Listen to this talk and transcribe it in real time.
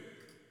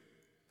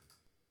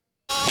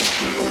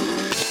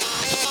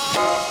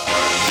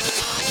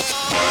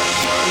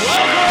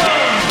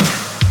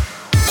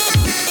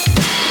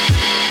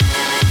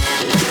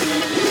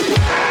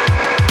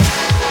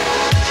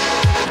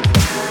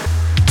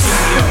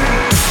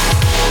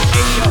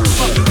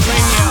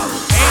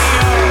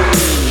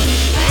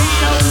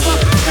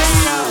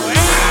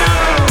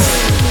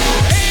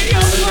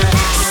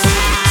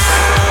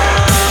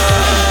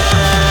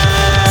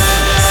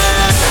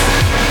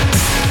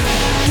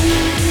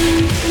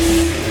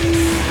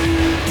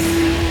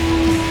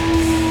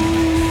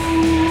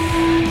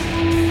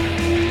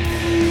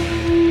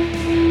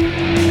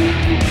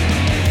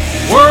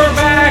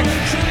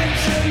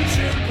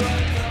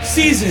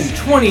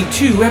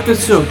22,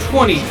 episode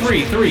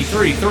 23,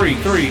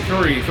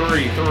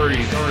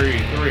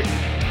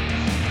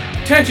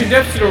 Attention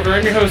Deficit Order,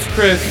 I'm your host,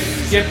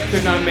 Chris. Yep,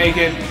 could not make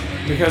it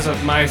because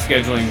of my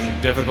scheduling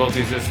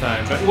difficulties this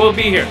time, but we'll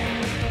be here.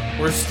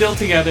 We're still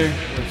together,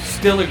 we're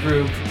still a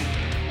group,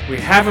 we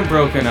haven't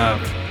broken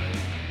up.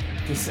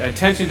 This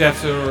Attention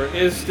Deficit Order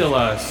is still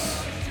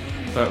us,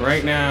 but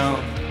right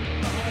now,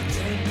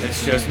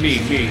 it's just me.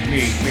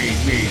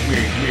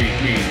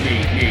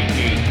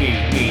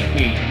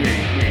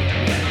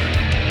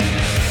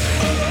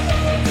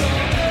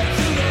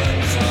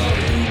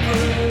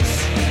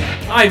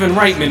 Ivan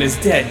Reitman is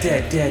dead.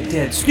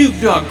 Snoop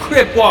Dogg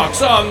Crip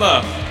walks on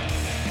the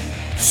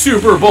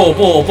Super Bowl,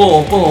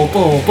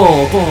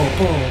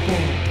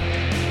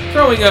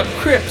 throwing up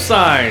Crip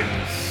signs.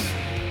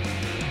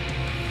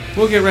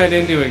 We'll get right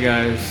into it,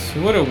 guys.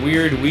 What a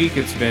weird week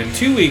it's been.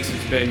 2 weeks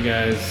it's been,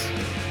 guys.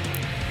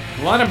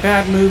 A lot of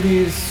bad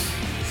movies.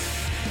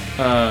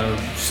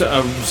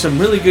 Some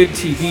really good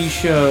TV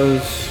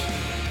shows.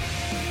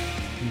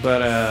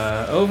 But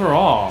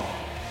overall,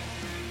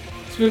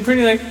 it's been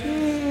pretty like...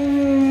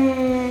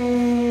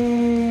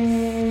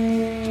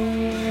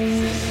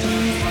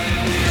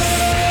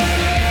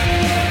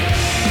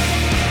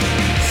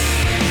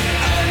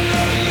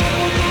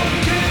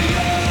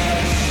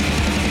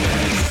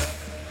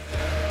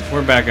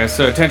 We're back, guys.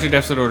 So, Attention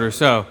Deficit Order.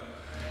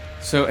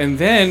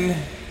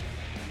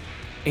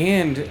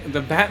 And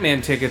the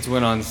Batman tickets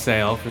went on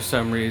sale for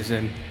some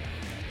reason.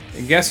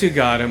 And guess who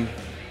got them?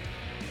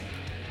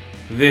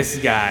 This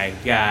guy.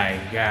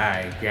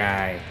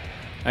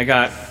 I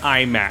got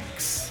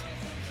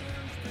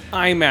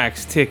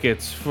IMAX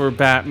tickets for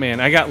Batman.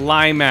 I got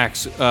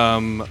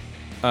LIMAX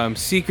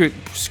secret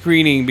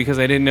screening because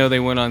I didn't know they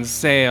went on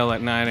sale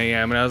at 9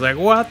 a.m. And I was like,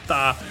 what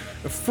the?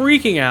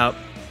 Freaking out.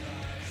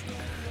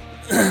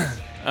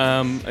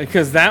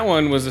 Because that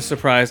one was a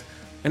surprise.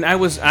 And I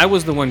was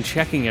the one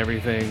checking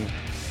everything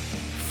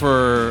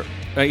for...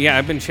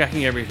 I've been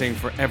checking everything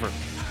forever.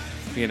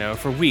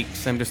 For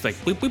weeks. I'm just like,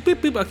 boop, boop, boop,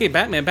 boop. Okay,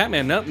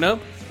 Batman. Nope.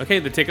 Okay,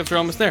 the tickets are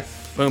almost there.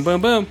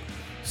 Boom.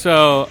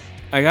 So,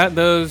 I got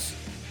those.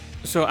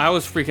 So, I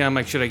was freaking out. I'm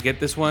like, should I get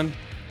this one?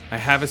 I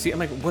have a seat. I'm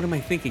like, what am I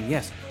thinking?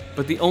 Yes.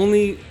 But the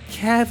only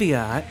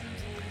caveat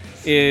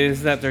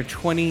is that they're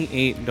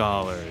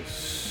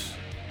 $28.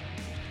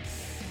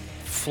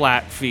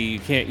 Flat fee. You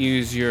can't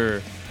use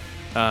your...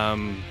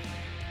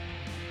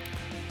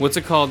 what's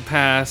it called?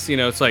 Pass.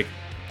 It's like,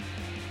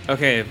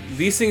 okay,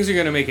 these things are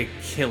going to make a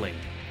killing.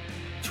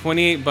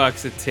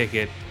 $28 a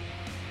ticket.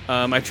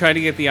 I tried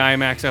to get the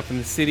IMAX up in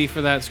the city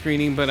for that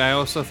screening, but I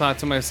also thought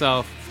to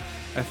myself,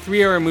 a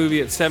 3-hour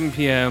movie at 7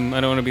 p.m.,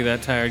 I don't want to be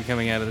that tired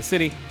coming out of the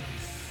city.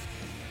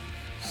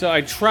 So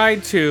I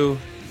tried to,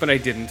 but I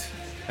didn't.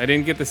 I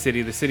didn't get the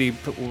city. The city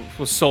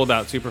was sold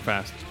out super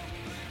fast.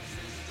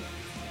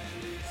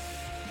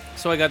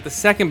 So I got the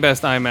second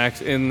best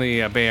IMAX in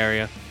the Bay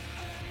Area.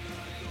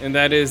 And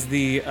that is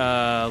the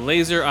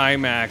Laser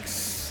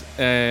IMAX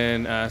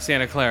in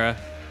Santa Clara.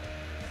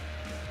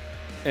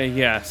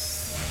 Yes.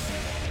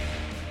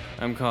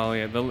 I'm calling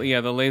it. The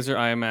Laser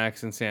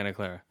IMAX in Santa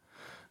Clara.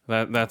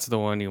 That's the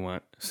one you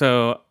want.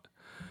 So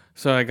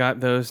I got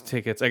those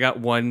tickets. I got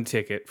one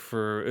ticket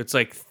for... It's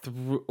like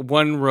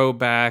 1 row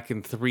back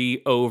and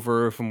 3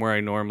 over from where I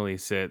normally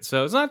sit.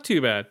 So it's not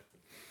too bad.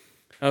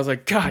 I was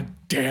like, God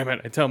damn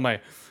it. I tell my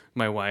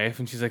wife,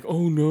 and she's like,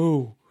 oh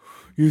no.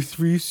 You're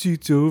 3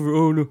 seats over.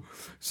 Oh no.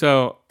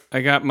 So I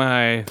got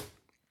my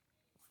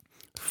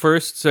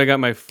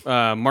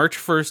March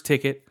 1st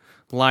ticket,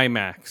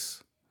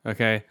 LIMAX.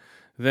 Okay.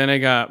 Then I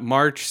got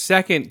March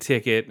 2nd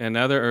ticket,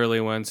 another early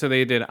one. So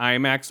they did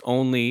IMAX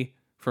only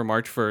for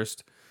March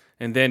 1st,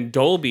 and then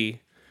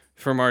Dolby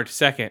for March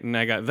 2nd. And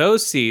I got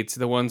those seats,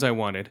 the ones I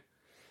wanted.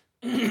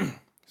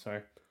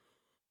 Sorry.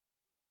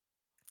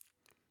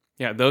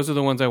 Yeah, those are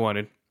the ones I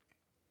wanted.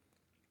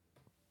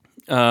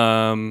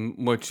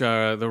 Which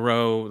are the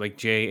row like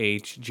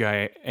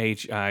JHIJ.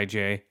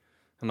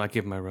 I'm not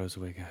giving my rows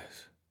away,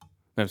 guys.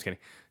 No, I'm just kidding.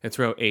 It's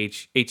row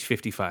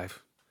H55.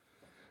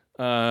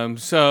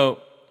 So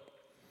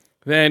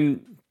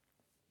then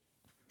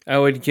I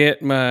would get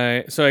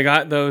so I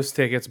got those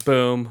tickets,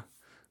 boom.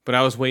 But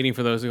I was waiting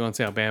for those to go on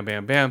sale, bam.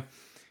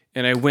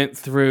 And I went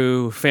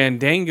through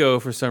Fandango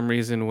for some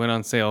reason, went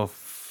on sale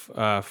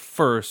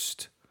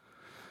first.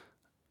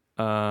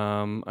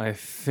 I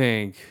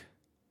think.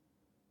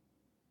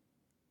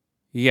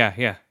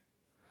 Yeah.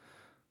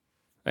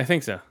 I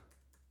think so.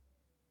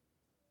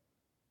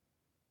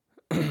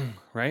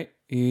 Right?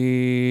 Yeah.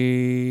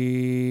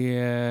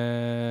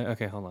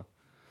 Okay, hold on.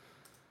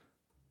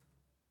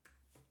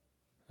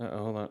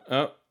 Hold on.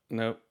 Oh,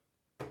 no.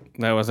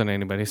 That wasn't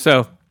anybody.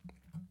 So,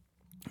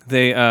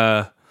 they,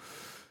 God,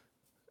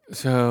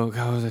 what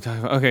was I talking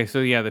about? Okay, so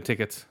yeah, the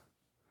tickets.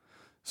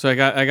 So I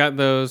got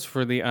those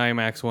for the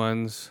IMAX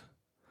ones.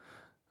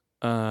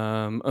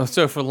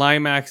 So for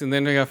LIMAX, and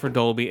then I got for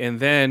Dolby, and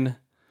then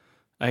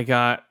I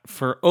got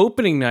for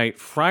opening night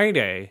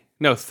Thursday,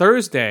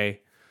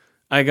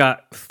 I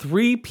got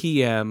 3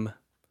 p.m.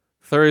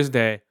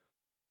 Thursday.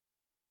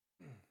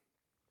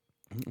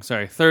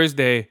 Sorry,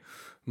 Thursday,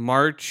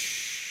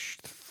 March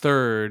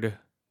 3rd.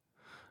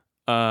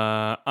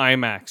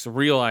 IMAX,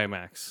 real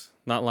IMAX,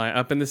 not lying.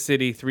 Up in the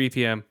city, 3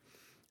 p.m.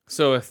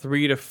 So a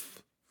 3 to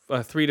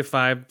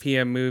 5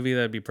 p.m. movie,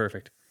 that'd be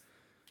perfect.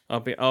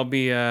 Maybe I'll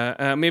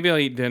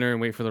eat dinner and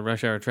wait for the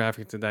rush hour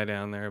traffic to die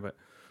down there. But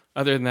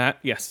other than that,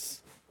 yes.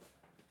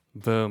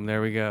 Boom,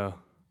 there we go.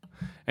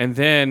 And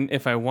then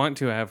if I want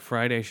to, I have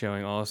Friday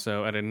showing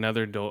also at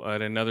another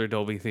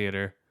Dolby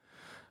theater.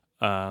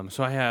 So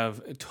I have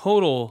a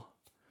total.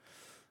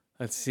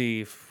 Let's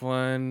see,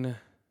 So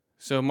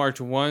March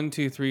 1,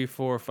 2, 3,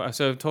 4, 5.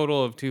 So a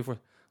total of 2, 4,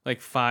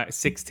 like 5,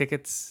 6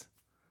 tickets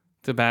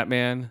to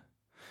Batman.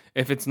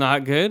 If it's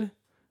not good,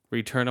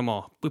 return them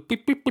all. But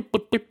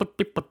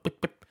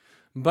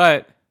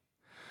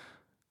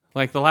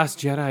like The Last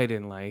Jedi, I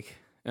didn't like,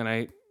 and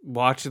I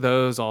watched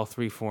those all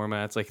 3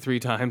 formats like 3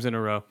 times in a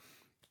row.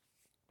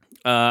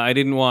 I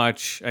didn't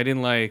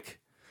like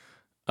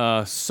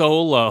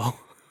Solo,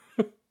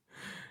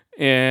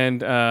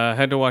 and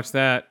had to watch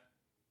that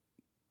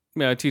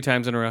 2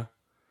 times in a row.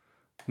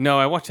 No,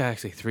 I watched it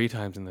actually 3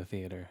 times in the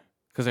theater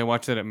because I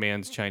watched it at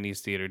Man's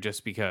Chinese Theater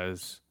just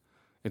because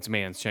it's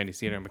Man's Chinese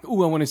Theater. I'm like,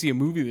 ooh, I want to see a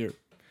movie there.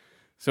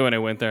 So when I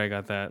went there, I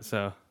got that.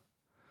 So,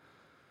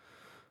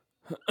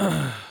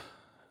 I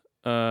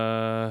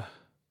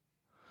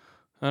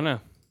don't know.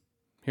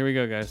 Here we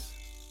go, guys.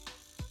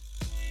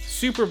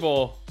 Super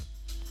Bowl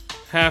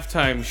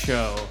halftime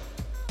show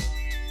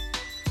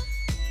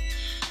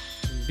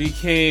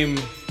became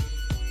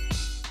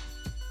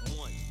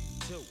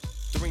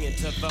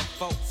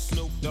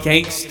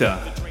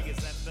gangsta,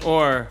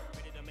 or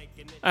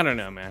I don't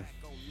know, man.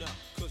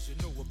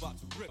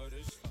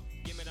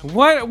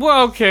 What?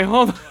 Well, okay,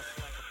 hold on.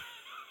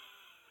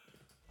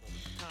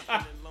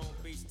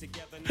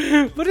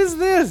 What is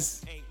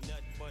this?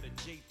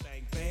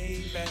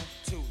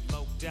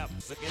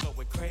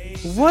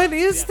 What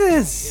is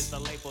this?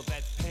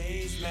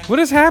 What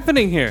is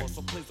happening here?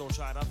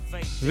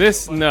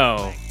 This,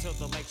 no.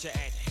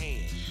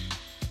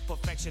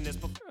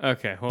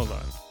 Okay, hold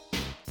on.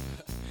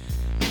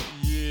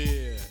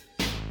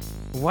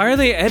 Why are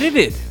they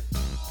edited?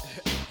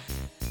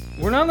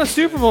 We're not in the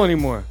Super Bowl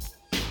anymore.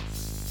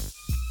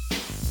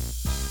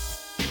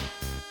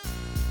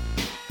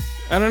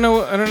 I don't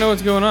know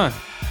what's going on.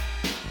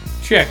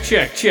 Check.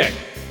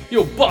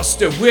 Yo,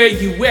 Buster, where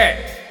you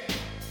at?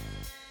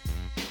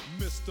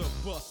 Mr.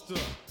 Buster,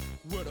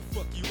 where the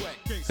fuck you at?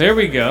 There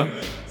we go.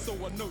 So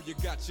I know you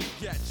got your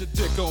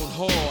dick on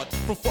hard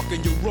from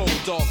fucking your road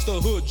dogs,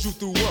 the hood you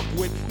threw up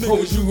with,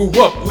 niggas you grew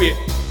up with.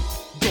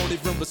 Don't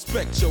even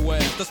respect your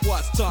ass. That's why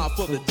it's time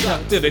for the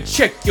doctor to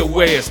check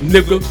your ass,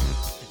 nigga.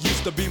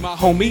 Used to be my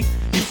homie.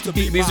 Used to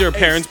be. These are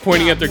parents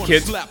pointing at their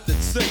kids.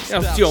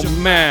 Out your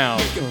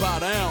mouth.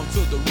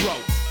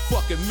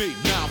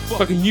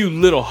 Fucking you,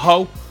 little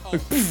hoe.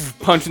 Like, poof,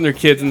 punching their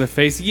kids in the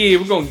face. Yeah,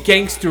 we're going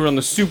gangster on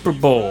the Super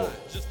Bowl.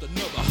 Just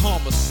another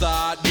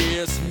homicide.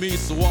 Yeah, it's me,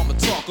 so I'ma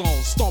talk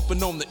on.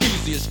 Stomping on the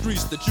easiest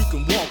streets that you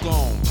can walk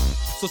on.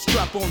 So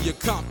strap on your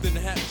Compton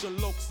hat, your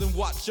lokes, and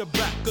watch your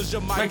back, cause you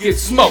might get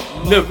smoked,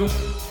 nigga.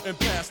 And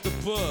pass the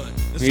bud.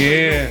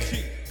 Yeah.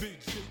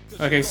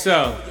 Okay,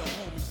 so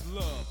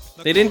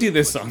they didn't do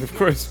this song, of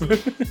course.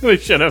 They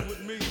shut up.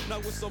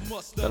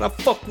 That I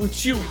fuck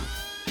with you.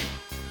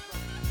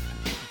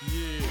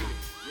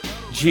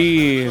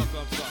 Gee.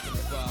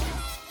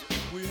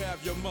 We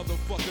have your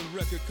motherfucking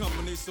record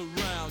company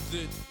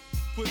surrounded.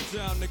 Put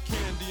down the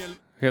candy and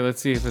okay,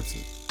 let's see if it's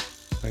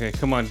okay,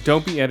 come on,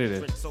 don't be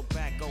edited.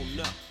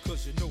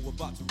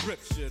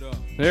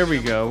 There we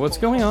go. What's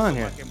going on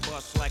here?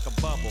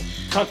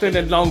 Compton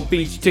and Long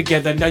Beach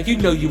together. Now you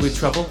know you in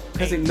trouble.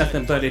 Cause ain't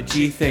nothing but a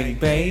G thing,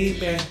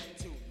 baby.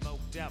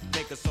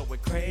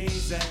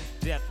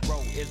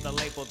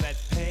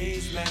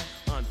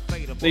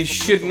 They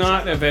should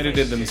not have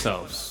edited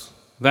themselves.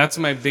 That's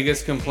my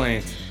biggest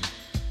complaint.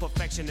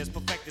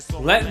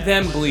 Let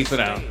them bleep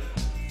it out.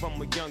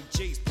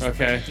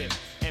 Okay.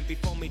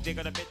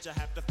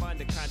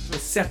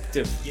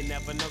 Receptive.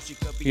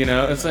 You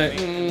know, it's like, I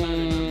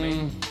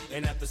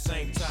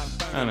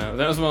don't know.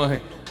 That was more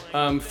like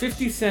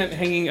 50 Cent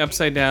hanging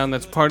upside down.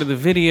 That's part of the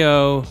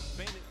video.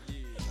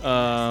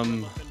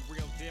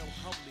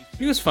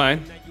 He was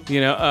fine. You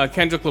know,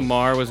 Kendrick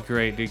Lamar was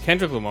great, dude.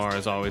 Kendrick Lamar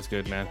is always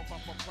good, man.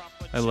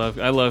 I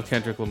love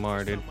Kendrick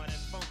Lamar, dude.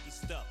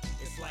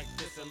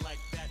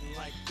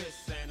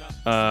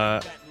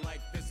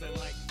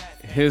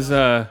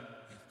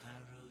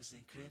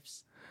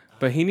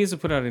 But he needs to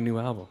put out a new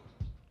album.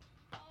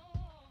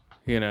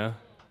 You know?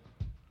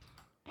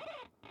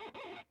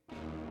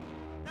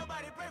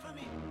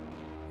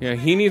 Yeah,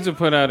 he needs to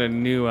put out a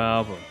new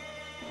album.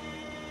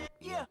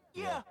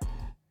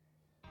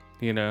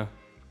 You know?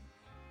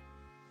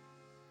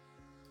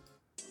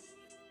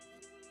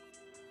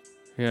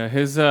 Yeah,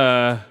 his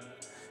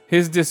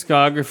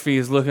discography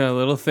is looking a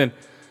little thin.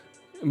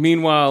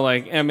 Meanwhile,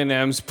 like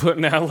Eminem's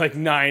putting out like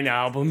 9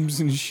 albums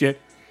and shit.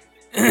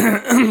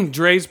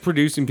 Dre's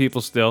producing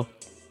people still.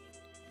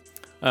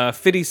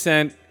 50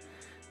 Cent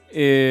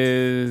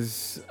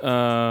is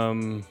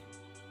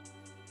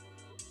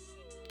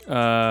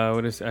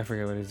What is I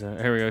forget what he's done.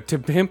 Here we go. To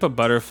Pimp a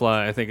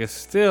Butterfly, I think is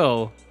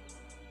still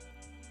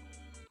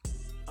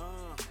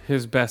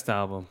his best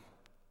album.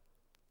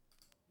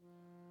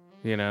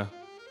 You know.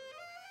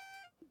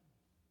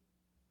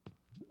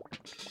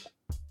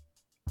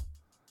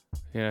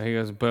 He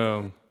goes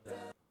boom.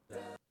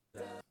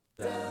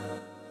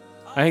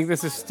 I think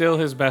this is still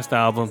his best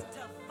album.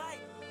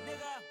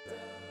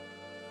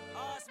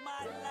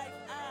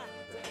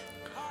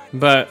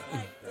 But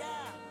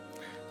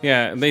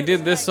yeah, they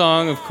did this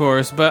song, of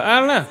course, but I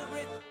don't know.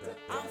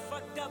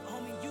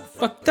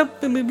 Fucked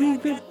up, we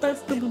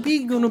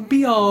gonna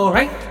be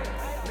alright.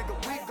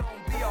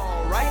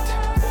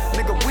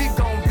 Nigga, we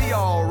gon' be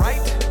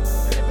alright.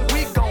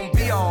 We gon'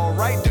 be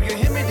alright. Do you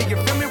hear me? Do you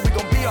feel me? We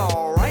gon' be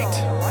alright.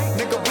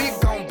 Nigga, we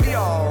gon' be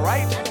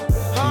alright.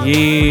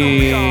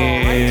 Yeah.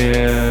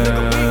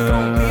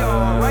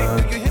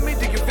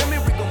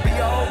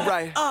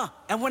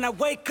 And when I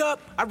wake up,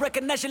 I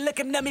recognize you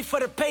looking at me for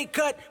the pay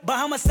cut.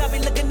 Bahamas, I be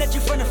looking at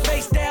you from the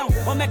face down.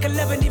 One Mac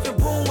 11, even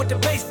boom with the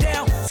bass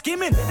down.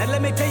 Skimming, and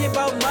let me tell you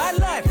about my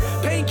life.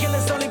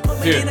 Painkillers only put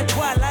me in the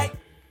twilight.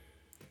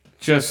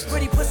 Just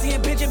pretty pussy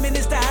and Benjamin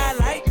is the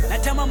highlight. I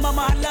tell my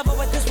mama I love her,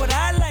 but this what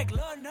I like.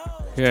 Lord knows.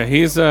 yeah,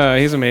 he's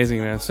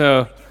amazing, man.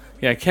 So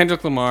yeah,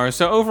 Kendrick Lamar.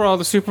 So overall,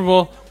 the Super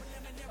Bowl.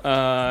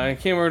 I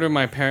came over to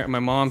my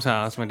mom's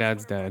house. My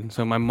dad's dead.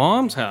 So my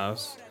mom's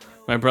house.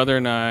 My brother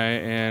and I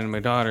and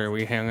my daughter,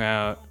 we hung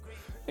out,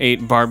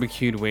 ate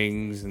barbecued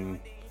wings, and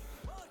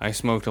I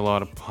smoked a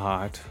lot of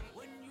pot.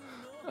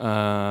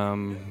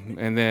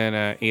 And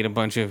then ate a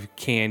bunch of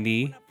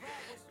candy.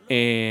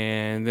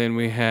 And then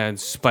we had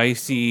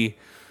spicy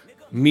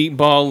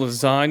meatball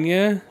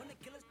lasagna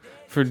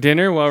for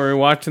dinner while we were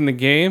watching the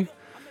game,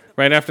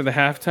 right after the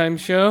halftime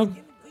show.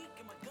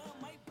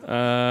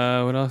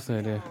 What else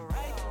did I do?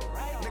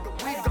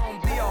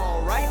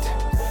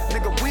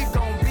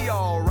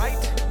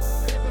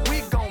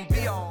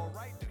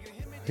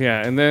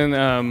 Yeah, and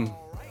then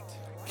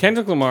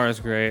Kendrick Lamar is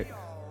great.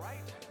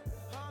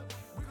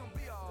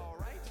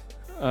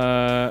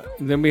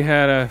 Then we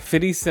had a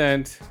 50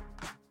 Cent.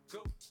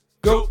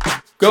 Go,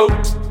 go,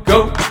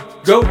 go,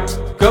 go,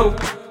 go,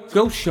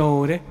 go,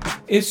 shorty.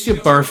 It's your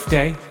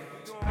birthday.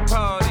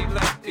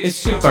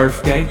 It's your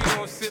birthday.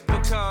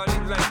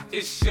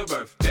 It's your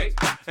birthday,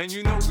 and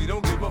you know we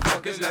don't give a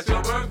fuck. It's not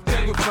your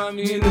birthday. You'll find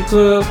me In the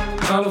club,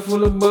 bottle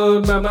full of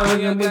bud, my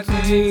body, I'm with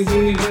the jeans,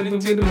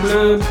 with the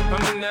blood.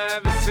 I'm into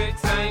having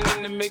sex, I ain't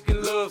into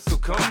making love. So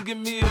come give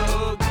me a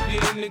hug, if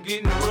you're into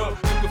getting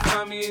rough. You can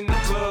find me in the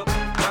club,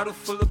 bottle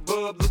full of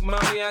bub. Look,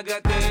 mommy, I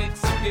got the X,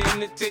 if you're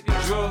into taking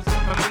drugs.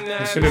 I'm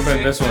into Should have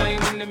been this one.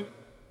 Man,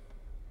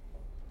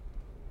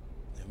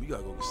 we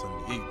gotta go get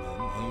something to eat, man.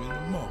 I'm hungry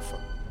in the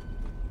motherfucker.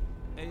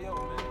 Hey, yo,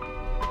 man.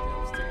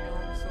 What's taking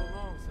on so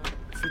long, son?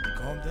 50,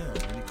 calm down.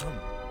 When you coming?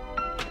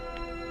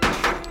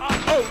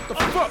 Oh, the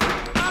fuck?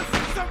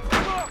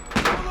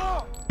 Hold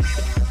on.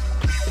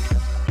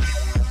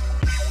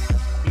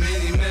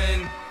 Many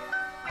men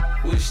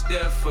wish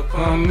death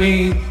On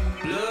me.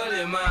 Blood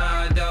in my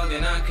eye, dog,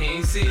 and I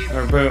can't see.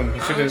 Or boom.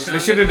 They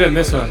should have done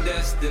this one.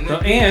 No,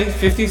 and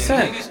 50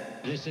 Cent.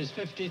 This is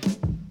 50.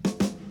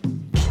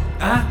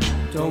 I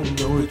don't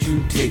know what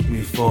you take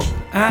me for.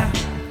 I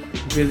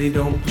really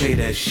don't play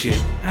that shit.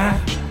 I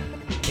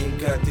ain't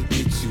got to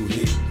get you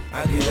hit.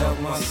 I get out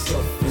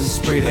myself and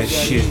spray that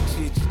shit.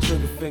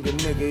 Trigger finger,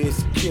 nigga,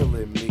 it's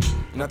killing me.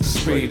 Not to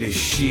Spray the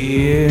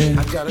shit.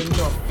 I got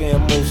enough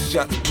ammo,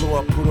 shots blow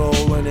up, put a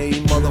hole in a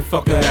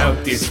motherfucker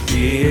Out this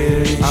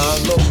bitch. I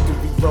unload the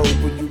reload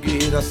when you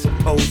get hit. I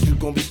suppose you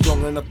gon' be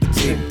strong enough to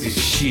take This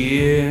this.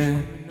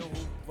 shit.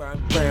 Ride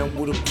round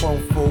with a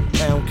chrome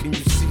 4-pound. Can you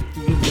see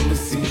through the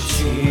limousine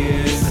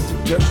Cheers. I do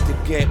dirt to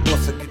get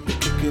once I get the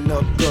kicking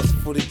up dust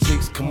for the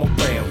chicks. Come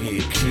around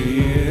here,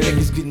 kid.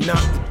 Niggas get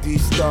knocked with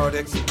these start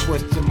asking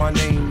question my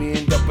name. We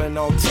end up in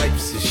all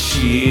types of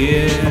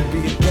shit. Shit. I'll be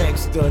a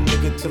gangster,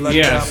 nigga, till I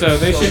Yeah, die. so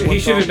they should- he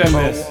should have done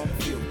this.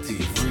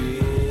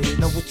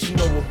 Now what you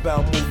know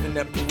about moving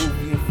that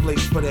Peruvian flake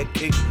for that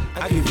cake?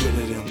 I get rid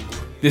of them.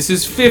 This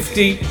is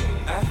 50.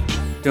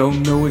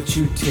 Don't know what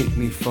you take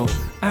me for.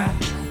 I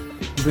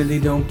really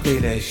don't play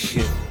that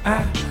shit.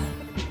 I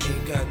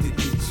Ain't got to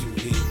get you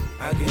hit.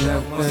 I get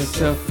love out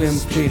myself and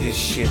play this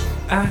shit.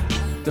 I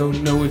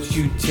don't know what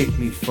you take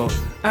me for.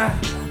 I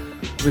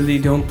really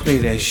don't play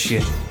that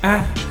shit.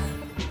 I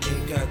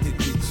Ain't got to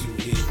get you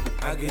hit.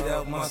 I get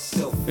out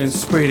myself. and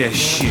spray that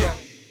shit.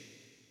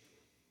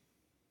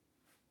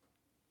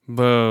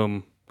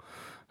 Boom.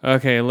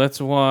 Okay, let's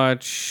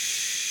watch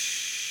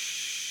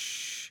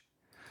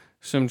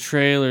some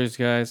trailers,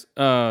 guys.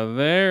 Oh,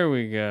 there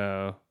we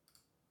go.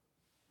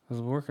 I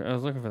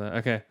was looking for that.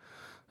 Okay.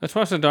 Let's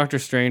watch the Doctor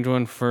Strange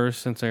one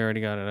first, since I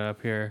already got it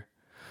up here.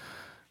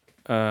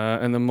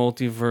 And the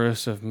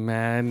Multiverse of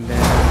Madness.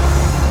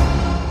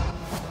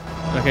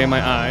 Okay,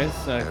 my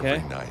eyes.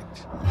 Okay.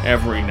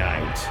 Every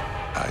night.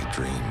 I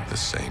dream the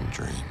same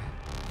dream.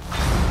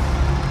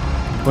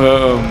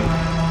 Boom.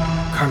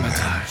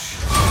 Karmatage.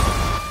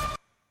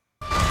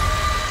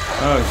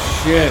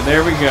 Oh shit,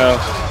 there we go.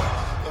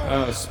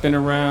 Oh, spin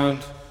around.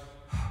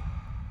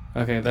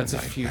 Okay, that's the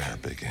a few. nightmare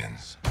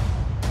begins.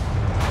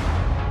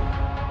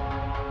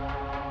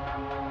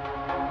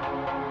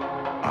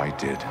 I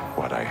did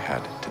what I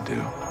had to do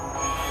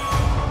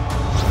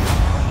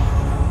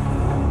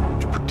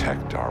to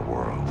protect our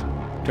world.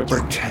 To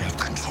You can't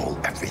control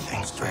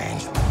everything,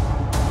 Strange.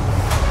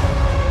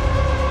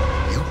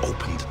 You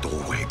opened the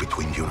doorway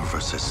between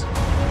universes.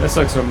 This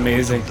looks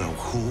amazing. You don't know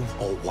who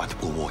or what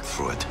will walk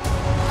through it.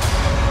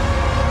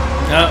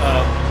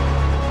 Uh-oh.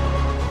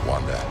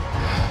 Wanda,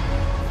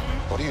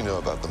 what do you know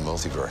about the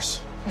multiverse?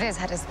 Viz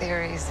had his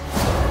theories.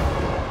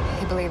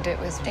 He believed it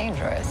was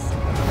dangerous.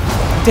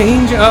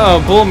 Danger.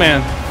 Uh-oh,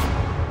 Bullman.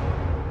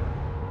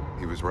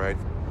 He was right.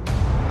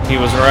 He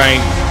was right.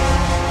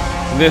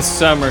 This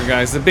summer,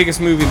 guys, the biggest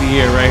movie of the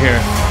year right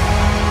here.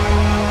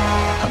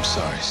 I'm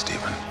sorry,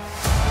 Stephen.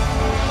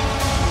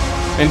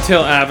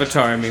 Until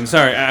Avatar, I mean.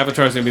 Sorry,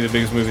 Avatar's gonna be the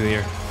biggest movie of the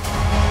year.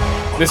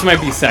 This might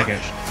be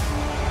second.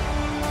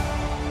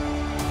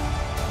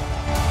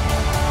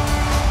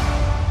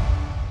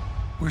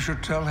 We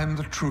should tell him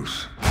the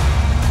truth.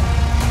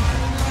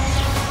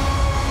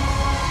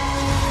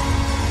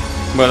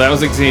 Well, that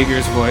was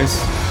Xavier's voice.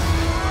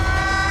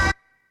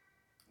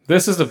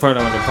 This is the part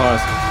I want to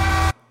pause.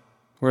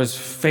 Where his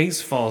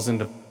face falls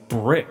into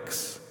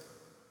bricks.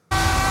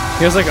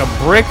 He has like a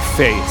brick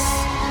face.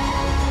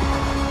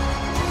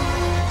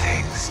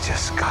 Things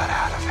just got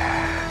out of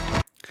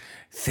hand.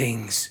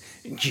 Things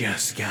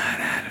just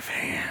got out of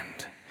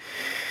hand.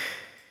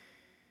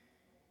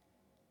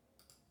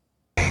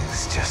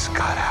 Things just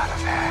got out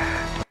of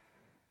hand.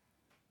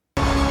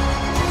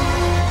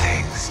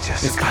 Things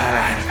just got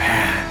out of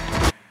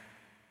hand.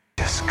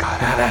 Just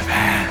got out of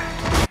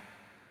hand.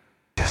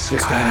 Just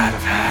got out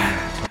of hand.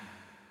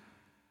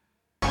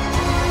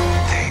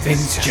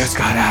 Things just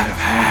got out of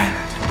hand.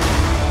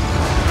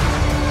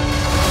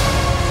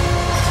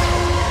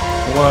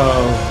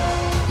 Whoa.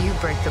 You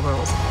break the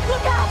rules.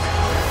 Look out!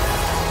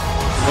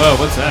 Whoa,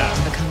 what's that?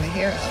 To become a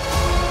hero.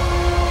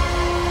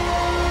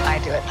 I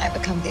do it. I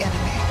become the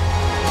enemy.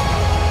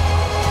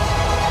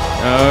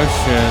 Oh,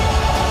 shit.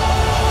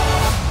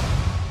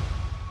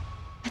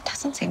 It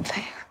doesn't seem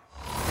fair.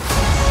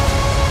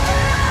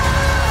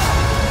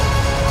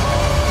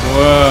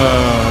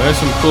 Whoa, there's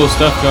some cool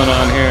stuff going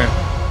on here.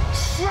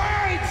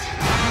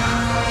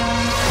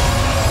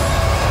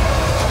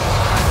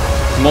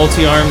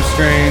 Multi-arm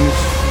Strange.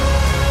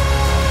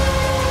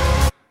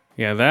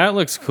 Yeah, that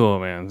looks cool,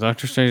 man.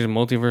 Doctor Strange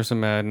Multiverse of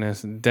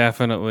Madness.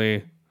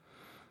 Definitely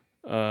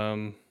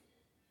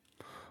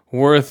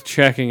worth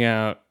checking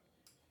out.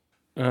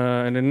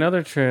 And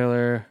another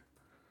trailer.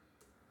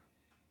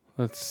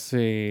 Let's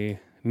see.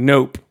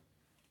 Nope.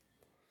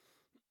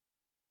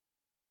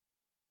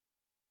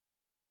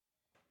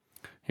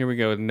 Here we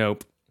go with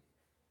Nope.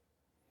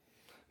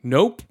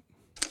 Nope.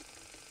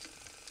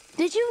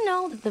 Did you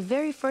know that the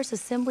very first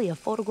assembly of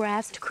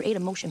photographs to create a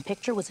motion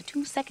picture was a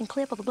 2-second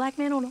clip of a black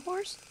man on a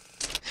horse?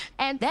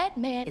 And that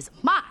man is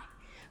my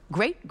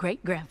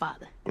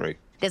great-great-grandfather. Great.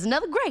 There's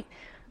another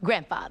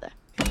great-grandfather.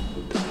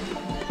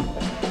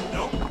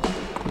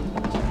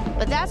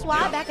 But that's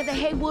why back at the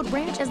Haywood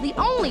Ranch, as the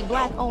only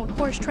black-owned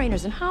horse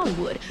trainers in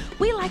Hollywood,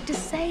 we like to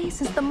say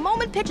since the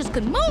moment pictures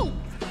could move,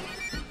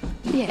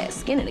 we had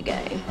skin in the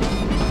game.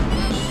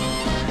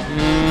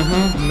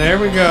 Mm-hmm. There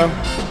we go.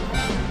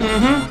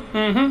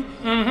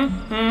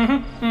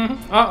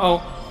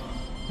 Uh-oh.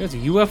 There's a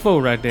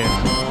UFO right there.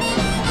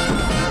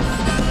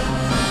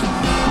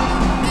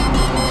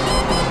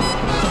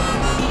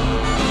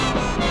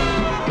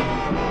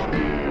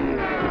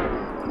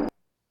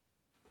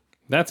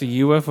 That's a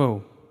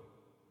UFO.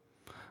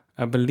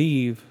 I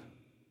believe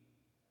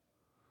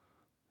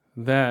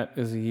that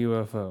is a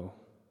UFO.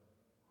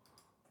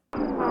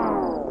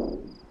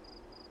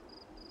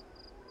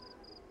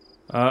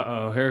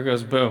 Uh-oh, here it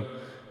goes, boom.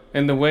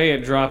 And the way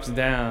it drops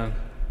down,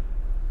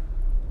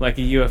 like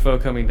a UFO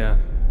coming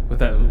down, with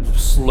that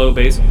slow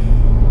bass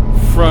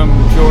from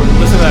Jordan.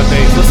 Listen to that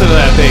bass, listen to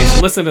that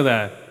bass, listen to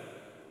that.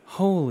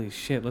 Holy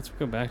shit, let's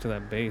go back to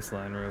that bass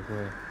line real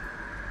quick.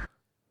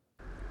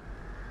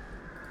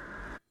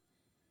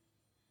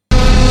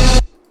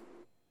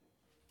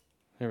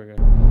 Here we go.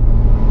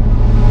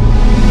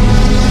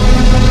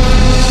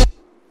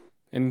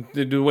 And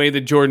the way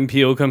that Jordan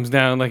Peele comes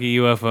down like a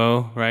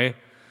UFO, right?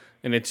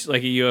 And it's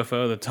like a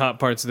UFO. The top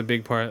part's the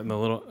big part, and the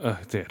little.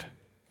 Dude,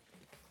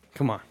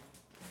 come on.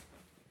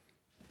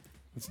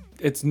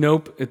 It's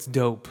Nope. It's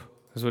dope.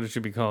 That's what it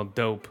should be called.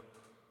 Dope.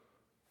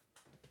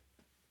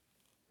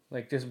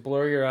 Like just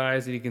blur your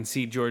eyes, and you can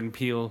see Jordan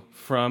Peele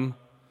from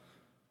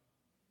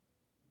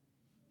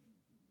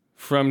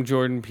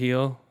Jordan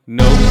Peele.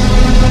 Nope.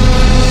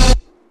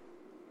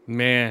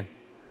 Man.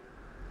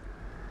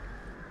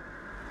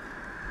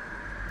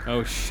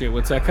 Oh shit!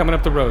 What's that coming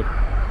up the road?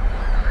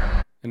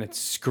 And it's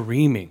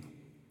screaming.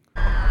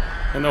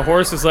 And the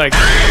horse is like,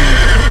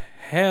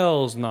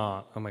 hell's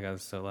not. Oh my god,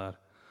 it's so loud.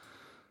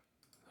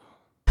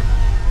 The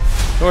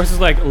horse is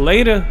like,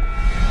 later.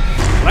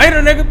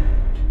 Later, nigga.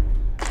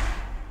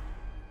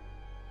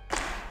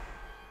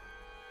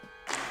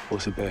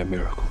 Was a bad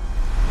miracle.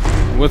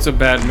 What's a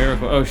bad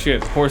miracle? Oh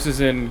shit, horses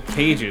in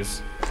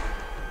cages.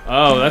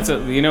 Oh, that's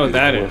a, you know what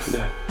that is.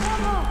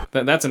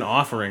 That's an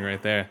offering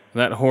right there.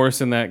 That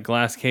horse in that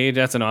glass cage,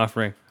 that's an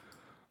offering.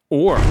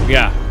 Or,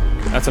 yeah,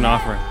 that's an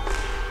offering.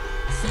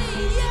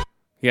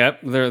 Yep,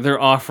 they're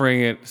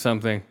offering it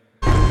something.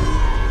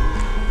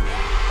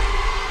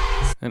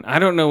 And I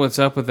don't know what's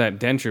up with that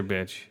denture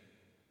bitch.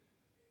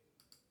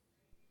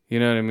 You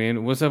know what I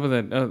mean? What's up with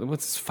that?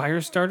 What's this,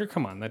 Firestarter?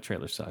 Come on, that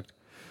trailer sucked.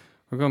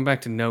 We're going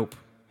back to Nope.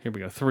 Here we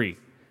go. 3,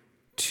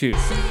 2.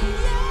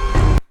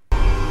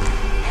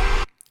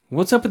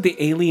 What's up with the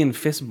alien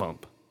fist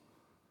bump?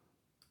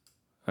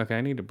 Okay,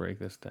 I need to break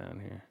this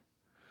down here.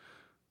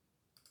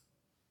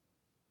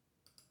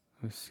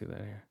 Let's see that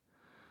here.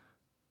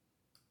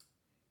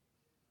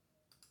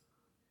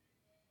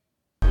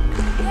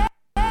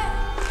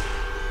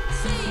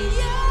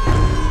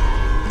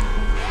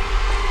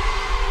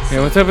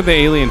 Yeah, what's up with the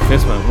alien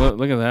fist bump?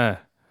 Look at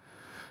that.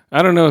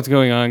 I don't know what's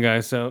going on,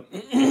 guys. So,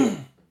 yeah,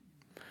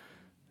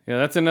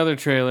 that's another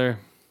trailer.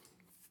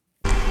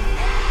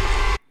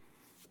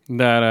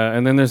 That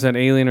and then there's that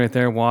alien right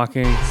there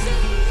walking.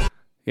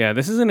 Yeah,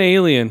 this is an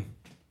alien,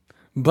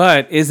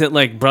 but is it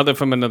like Brother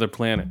from Another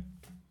Planet?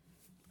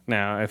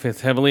 Now, if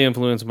it's heavily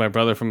influenced by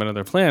Brother from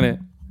Another Planet,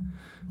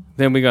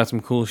 then we got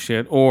some cool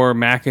shit. Or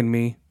Mac and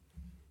Me.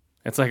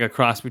 It's like a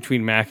cross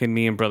between Mac and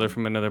Me and Brother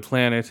from Another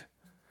Planet.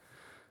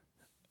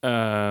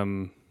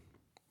 Or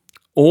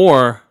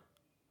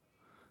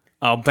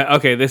I'll bet.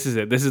 Okay, this is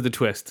it. This is the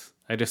twist.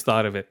 I just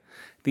thought of it.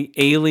 The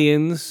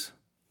aliens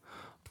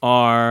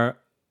are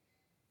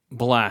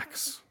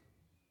blacks.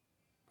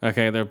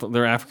 Okay,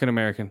 they're African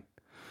American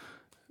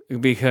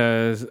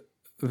because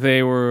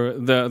they were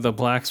the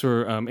blacks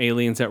were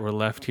aliens that were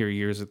left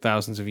here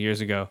thousands of years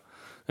ago,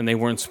 and they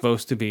weren't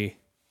supposed to be.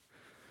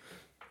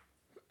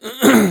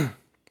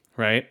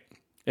 Right?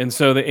 And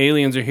so the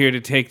aliens are here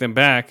to take them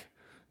back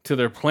to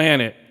their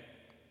planet.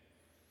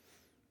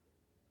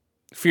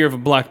 Fear of a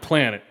Black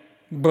Planet.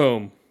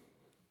 Boom.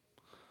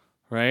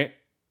 Right?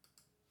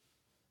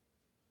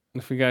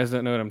 If you guys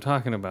don't know what I'm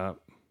talking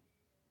about.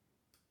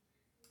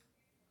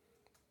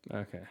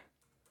 Okay.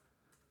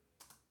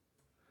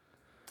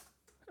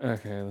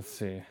 Okay, let's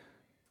see.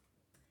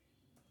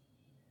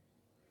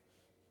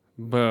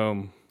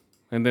 Boom.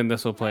 And then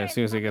this will play as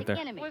soon as they get there.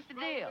 What's the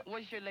deal?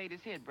 What's your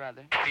latest hit,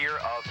 brother? Fear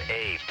of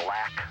a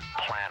Black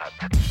Planet.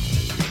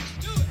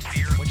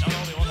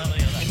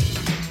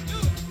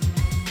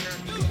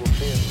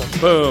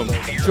 Boom.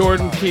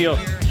 Jordan Peele.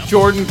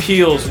 Jordan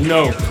Peele's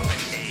Nope.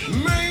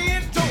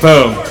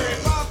 Boom.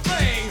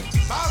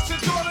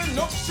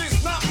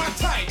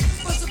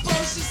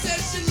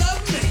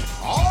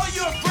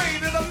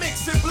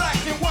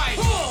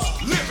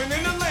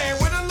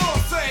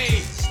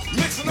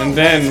 And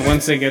then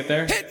once they get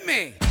there, Hit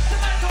me.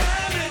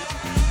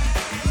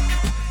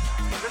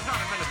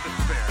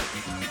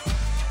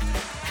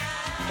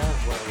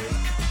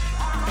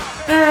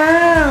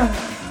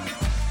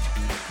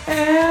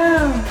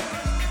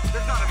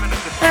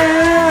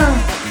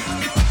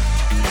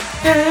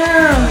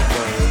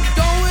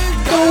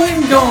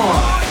 Going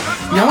gone.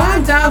 Now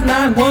I dialed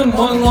 911 a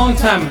long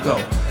time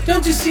ago.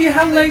 Don't you see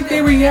how late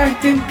they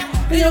reacted?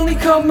 They only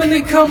come when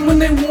they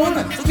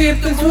wanna.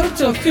 Forget this what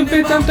to keep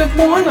it on the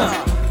corner.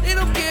 They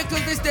don't care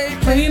cause they stay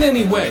Playing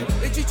anyway.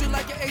 They treat you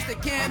like an ace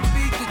that can't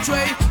be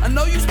betrayed. I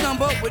know you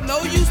stumble with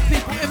no use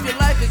people if your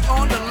life is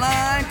on the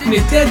line. And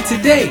you're dead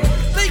today.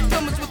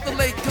 Latecomers with the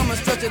latecomers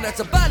stretcher,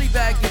 that's a body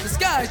bag in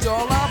disguise,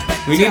 y'all.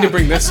 we need to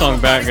bring this song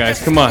back, guys.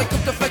 Come on.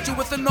 Just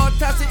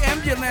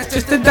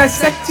to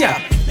dissect ya.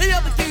 They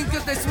other kings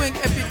cause they swing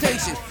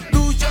amputation.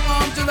 Lose your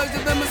arms, your legs,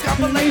 and them is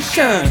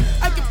compilation.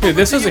 Dude,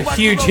 this was a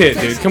huge hit,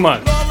 dude. Come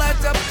on.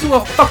 To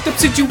a fucked up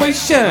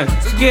situation.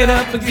 So get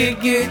up and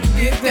get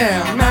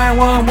down.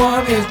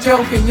 911 is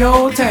joking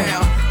your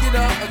town. Get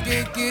up and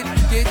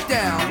get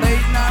down.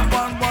 Late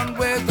 911,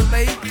 where's the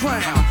late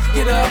crown?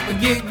 Get up and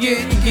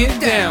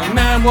get down.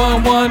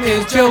 911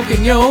 is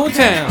joking your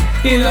town.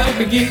 Get up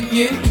and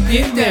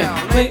get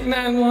down. Late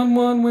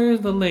 911, where's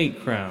the late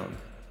crown?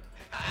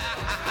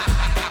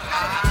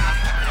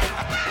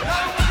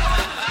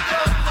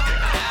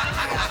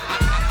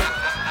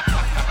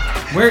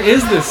 Where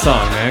is this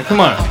song, man? Come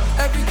on.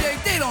 Every day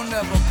they don't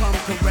never come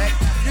correct.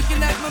 You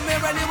can ask my man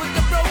right here with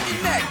the broken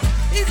neck.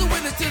 He's a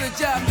witness to the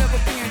job never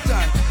being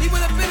done. He would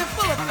have been in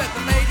full effect.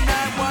 The late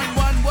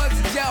 911 was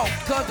a joke,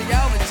 cause they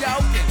all were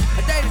joking.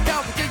 A day to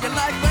talk until your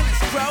life when it's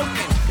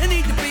broken. They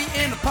need to be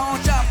in the pawn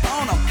shop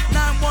on them.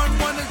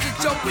 911 is a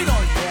joke, we don't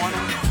want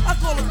him. I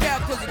call a cow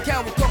cause the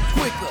cow will come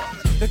quicker.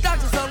 The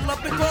doctors huddle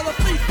up and call a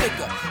flea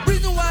flicker.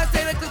 Reason why I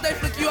say that cause they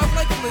flick you off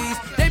like fleas.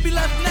 They be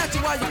laughing at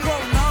you while you're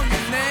crawling on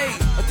your knees.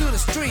 To the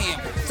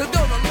stream, so go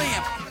to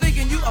limp.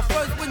 Thinking you are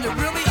first when you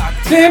really are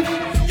Tim.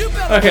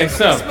 Okay,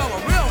 so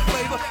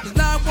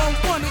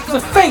it's a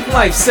fake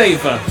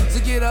lifesaver. So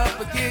get up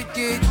and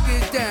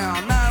get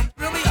down. Now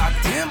really are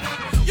Tim.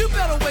 You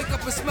better wake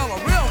up and smell a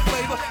real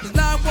flavor, 'cause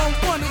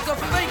 911 is a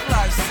fake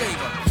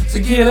lifesaver. So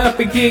get up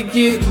and get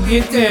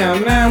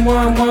down.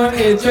 911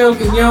 is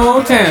joking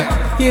your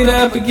town. Get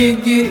up and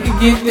get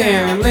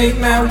down. Late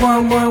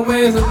 911,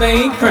 where's the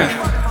late crowd?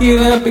 Get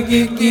up and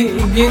get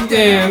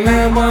down.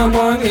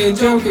 911 is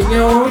joking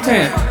your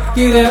town.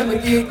 Get up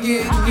and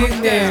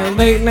get down.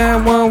 Late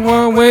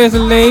 911, where's the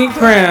late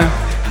crowd?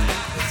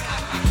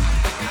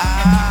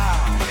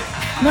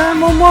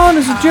 911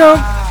 is a joke.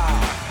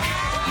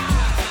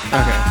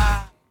 Okay.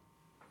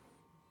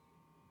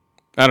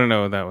 I don't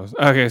know what that was.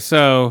 Okay,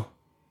 so.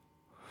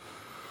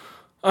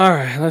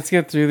 Alright, let's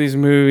get through these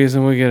movies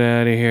and we'll get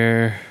out of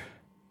here.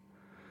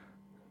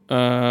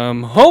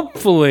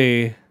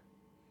 Hopefully.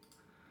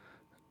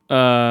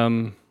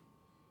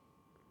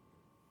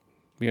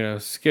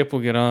 Skip will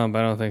get on, but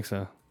I don't think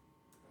so.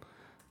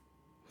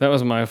 That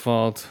was my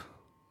fault.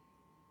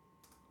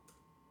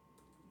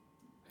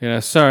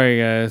 Sorry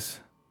guys.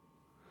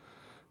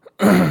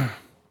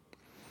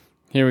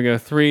 Here we go.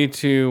 3,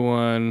 2,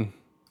 1.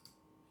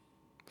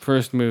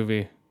 First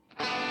movie.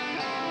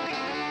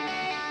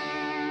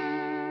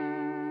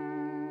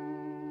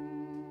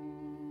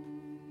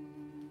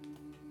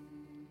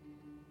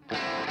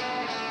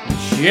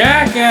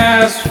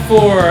 Jackass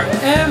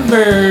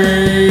Forever.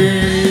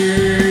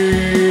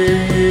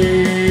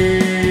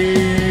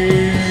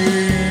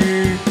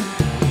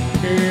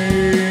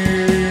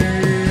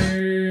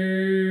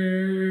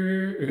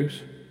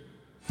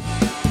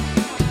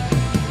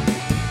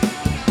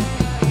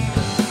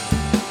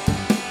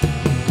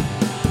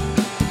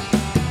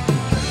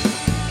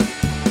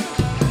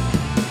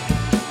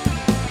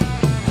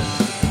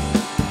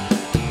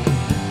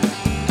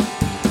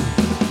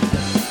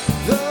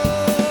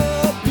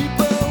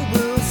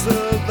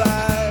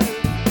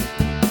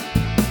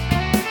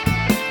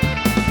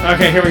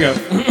 Okay, here we go.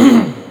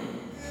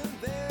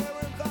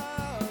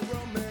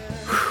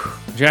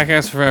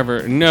 Jackass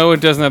Forever. No, it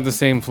doesn't have the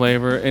same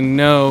flavor, and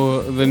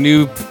no, the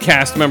new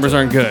cast members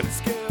aren't good.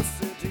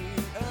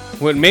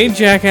 What made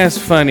Jackass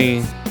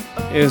funny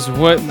is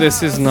what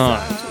this is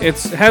not.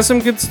 It has some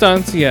good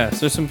stunts,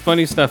 yes. There's some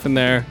funny stuff in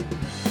there.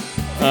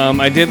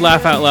 I did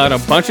laugh out loud a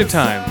bunch of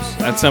times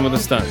at some of the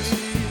stunts,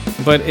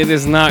 but it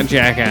is not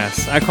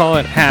Jackass. I call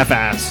it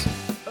half-ass.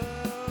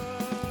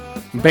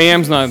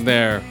 Bam's not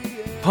there.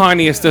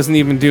 Pontius doesn't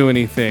even do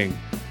anything.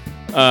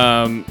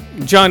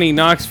 Johnny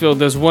Knoxville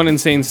does one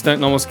insane stunt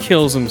and almost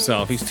kills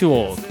himself. He's too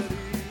old.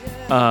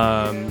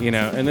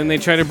 And then they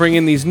try to bring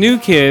in these new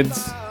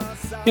kids.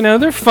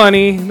 They're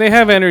funny. They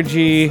have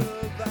energy.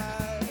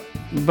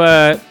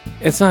 But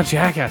it's not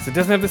Jackass. It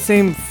doesn't have the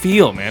same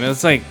feel, man.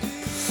 It's like,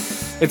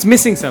 it's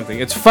missing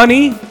something. It's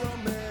funny,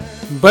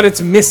 but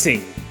it's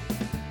missing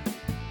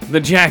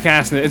the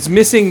Jackass. It's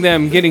missing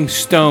them getting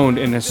stoned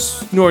and a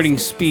snorting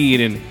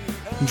speed and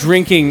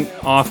drinking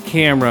off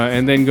camera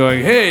and then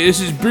going, hey, this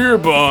is beer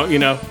bong,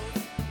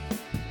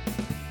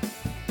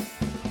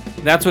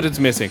 That's what it's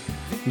missing.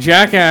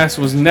 Jackass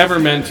was never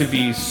meant to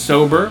be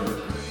sober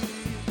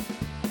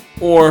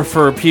or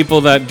for people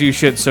that do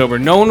shit sober.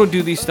 No one would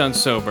do these stunts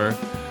sober.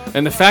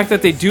 And the fact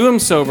that they do them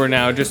sober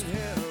now just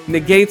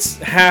negates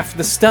half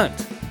the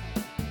stunt.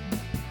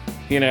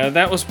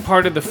 That was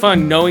part of the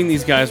fun, knowing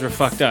these guys were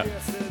fucked up.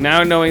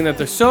 Now knowing that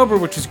they're sober,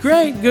 which is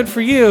great, good for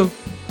you,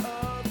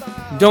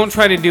 don't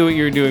try to do what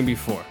you were doing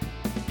before.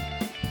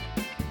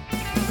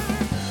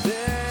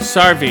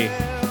 Sarvi.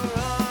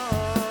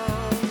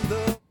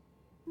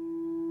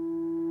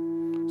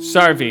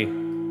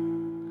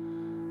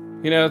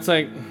 It's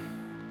like...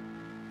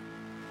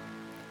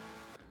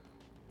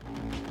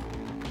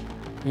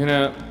 I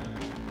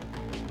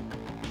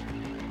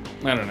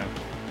don't know.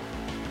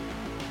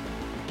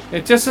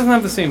 It just doesn't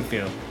have the same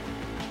feel.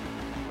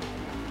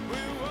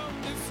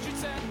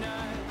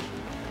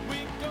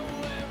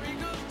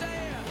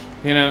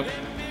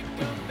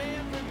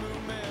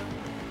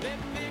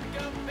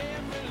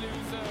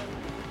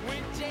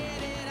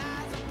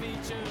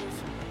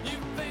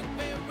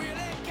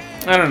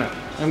 I don't know.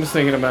 I'm just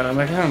thinking about it. I'm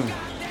like, I don't know.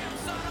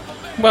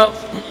 Well,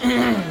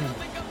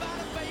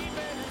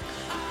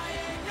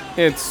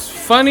 it's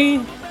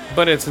funny,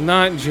 but it's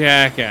not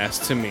Jackass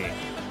to me.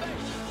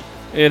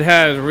 It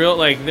has real,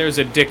 there's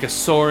a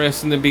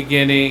Dickosaurus in the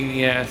beginning.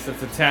 Yes,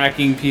 it's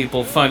attacking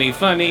people. Funny.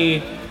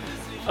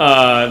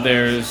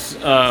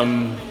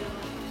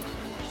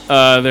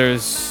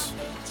 There's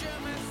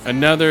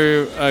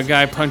another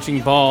guy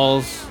punching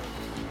balls.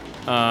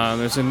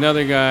 There's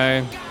another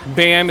guy.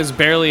 Bam is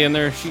barely in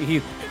there.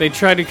 They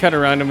tried to cut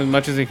around him as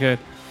much as they could,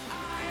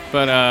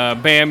 but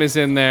Bam is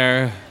in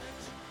there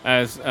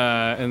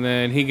and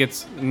then he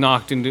gets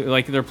knocked into,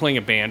 they're playing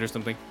a band or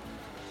something,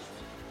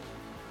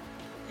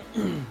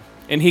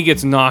 and he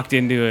gets knocked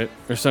into it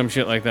or some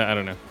shit like that. I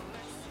don't know.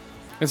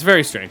 It's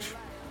very strange.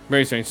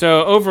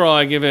 So overall,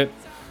 I give it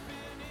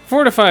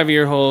 4 to 5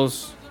 ear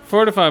holes,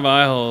 4 to 5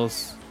 eye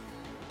holes,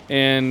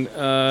 and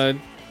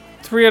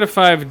 3 out of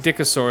 5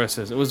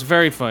 Dickosauruses. It was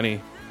very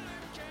funny.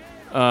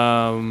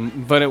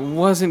 But it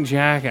wasn't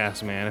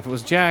Jackass, man. If it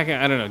was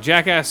Jackass, I don't know.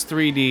 Jackass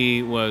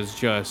 3D was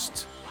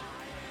just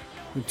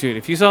Dude,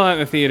 if you saw that in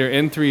the theater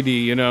in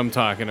 3D, you know what I'm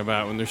talking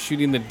about. When they're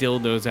shooting the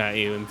dildos at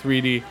you in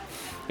 3D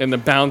and the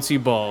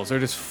bouncy balls. They're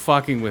just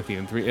fucking with you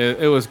in 3D.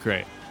 It was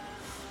great.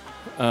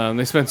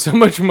 They spent so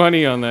much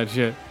money on that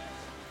shit.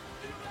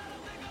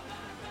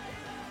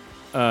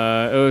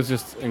 It was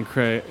just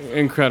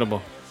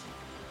incredible.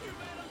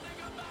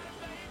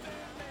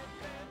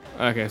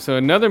 Okay, so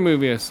another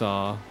movie I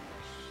saw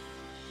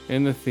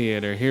in the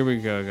theater. Here we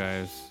go,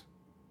 guys.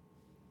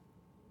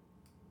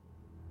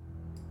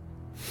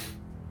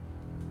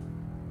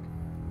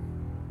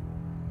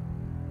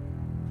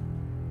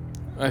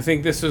 I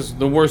think this is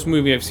the worst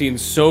movie I've seen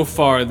so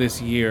far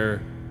this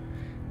year.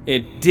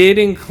 It did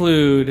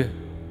include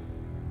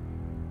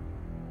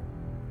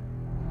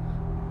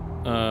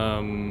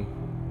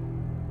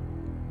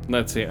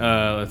let's see.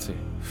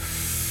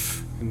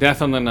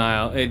 Death on the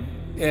Nile.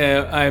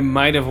 I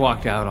might have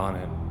walked out on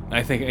it.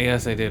 I think,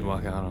 yes, I did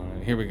walk out on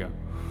it. Here we go.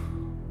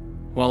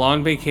 While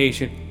on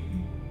vacation,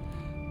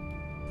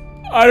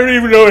 I don't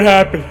even know what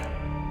happened.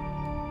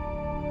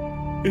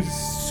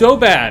 It's so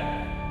bad.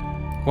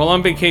 While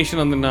on vacation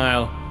on the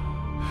Nile,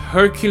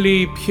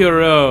 Hercule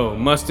Poirot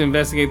must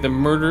investigate the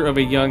murder of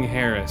a young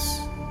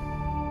Harris.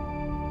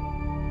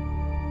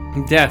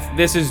 Death.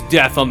 This is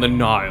Death on the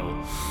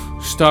Nile.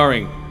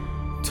 Starring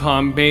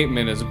Tom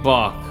Bateman as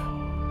Bach,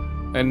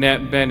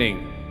 Annette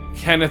Bening,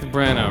 Kenneth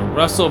Branagh,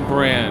 Russell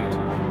Brand,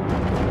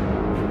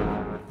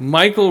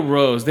 Michael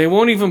Rose. They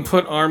won't even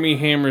put Armie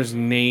Hammer's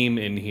name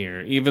in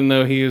here, even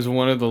though he is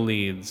one of the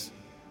leads.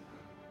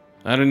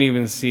 I don't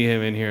even see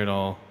him in here at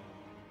all.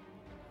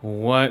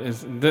 What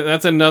is...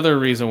 That's another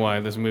reason why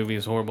this movie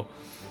is horrible.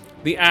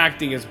 The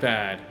acting is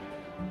bad.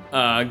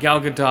 Gal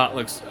Gadot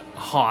looks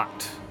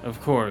hot, of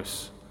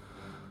course.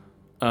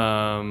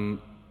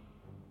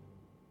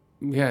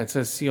 Yeah, it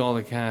says see all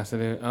the cast.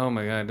 Oh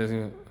my god, it doesn't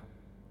even...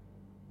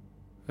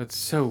 That's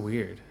so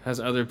weird. Has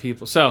other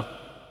people... So,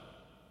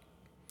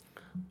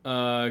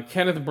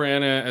 Kenneth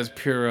Branagh as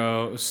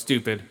Poirot,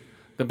 stupid.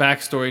 The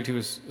backstory to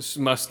his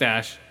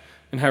mustache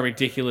and how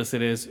ridiculous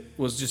it is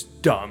was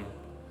just dumb.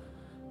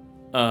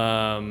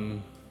 I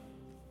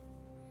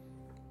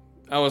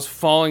was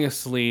falling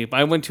asleep.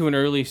 I went to an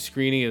early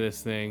screening of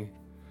this thing.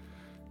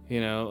 You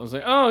know, I was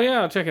like, oh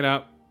yeah, I'll check it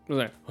out. I was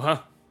like,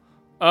 huh?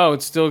 Oh,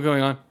 it's still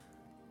going on.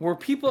 Were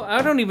people...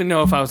 I don't even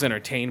know if I was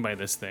entertained by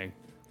this thing.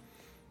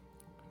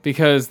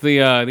 Because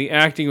the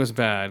acting was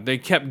bad. They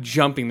kept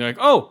jumping. They're like,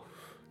 oh,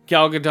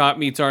 Gal Gadot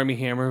meets Armie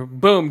Hammer.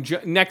 Boom.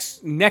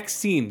 Next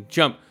scene.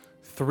 Jump.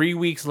 3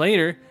 weeks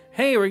later.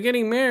 Hey, we're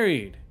getting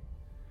married.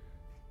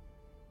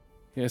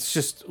 It's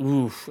just,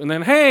 oof. And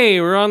then,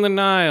 hey, we're on the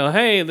Nile.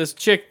 Hey, this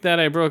chick that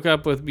I broke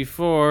up with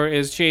before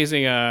is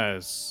chasing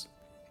us.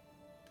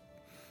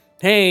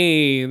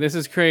 Hey, this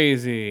is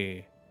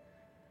crazy.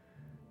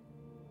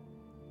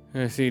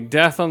 I see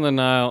Death on the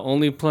Nile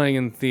only playing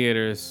in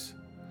theaters.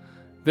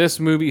 This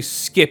movie,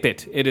 skip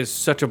it. It is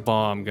such a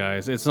bomb,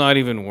 guys. It's not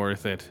even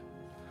worth it.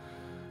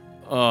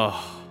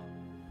 Oh.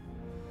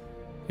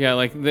 Yeah,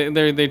 like,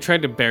 they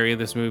tried to bury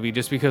this movie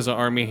just because of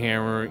Armie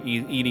Hammer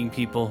eating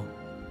people.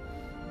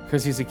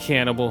 Because he's a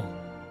cannibal.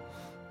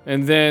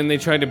 And then they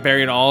tried to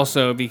bury it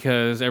also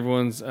because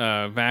everyone's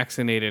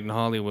vaccinated in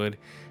Hollywood.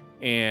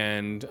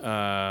 And,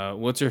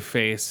 what's her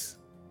face?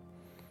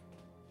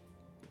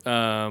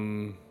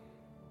 God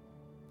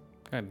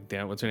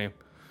damn, what's her name?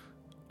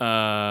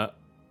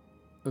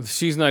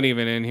 She's not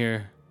even in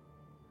here.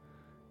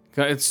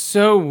 God, it's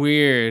so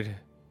weird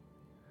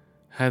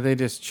how they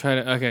just try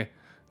to... Okay,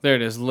 there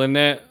it is.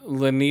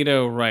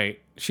 Lenita Wright.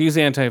 She's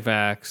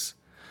anti-vax.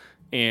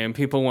 And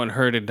people want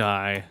her to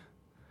die.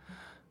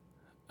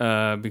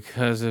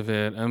 Because of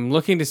it. I'm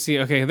looking to see...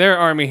 Okay, there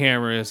Armie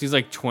Hammer is. He's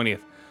like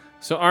 20th.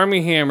 So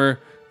Armie Hammer,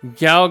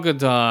 Gal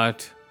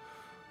Gadot,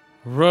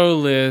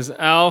 Roliz,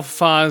 Al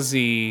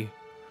Fazzi,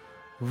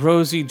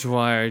 Rosie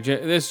Dwyer.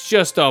 It's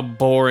just a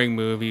boring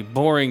movie.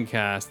 Boring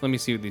cast. Let me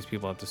see what these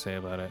people have to say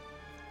about it.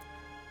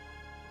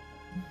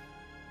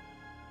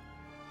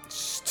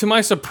 To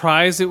my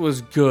surprise, it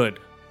was good.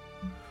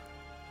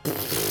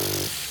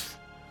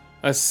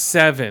 A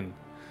 7.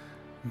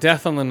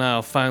 Death on the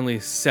Nile finally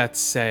sets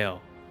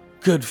sail.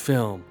 Good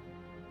film.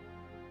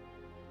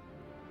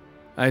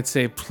 I'd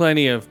say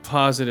plenty of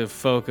positive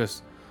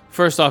focus.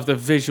 First off, the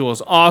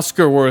visuals,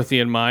 Oscar-worthy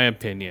in my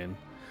opinion.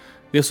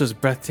 This was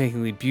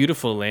breathtakingly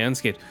beautiful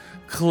landscape,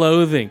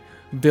 clothing,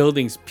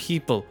 buildings,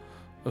 people.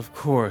 Of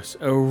course,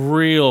 a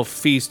real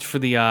feast for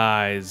the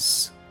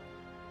eyes.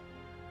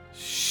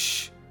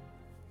 Shh.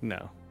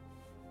 No.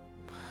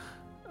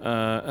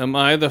 Am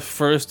I the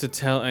first to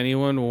tell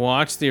anyone?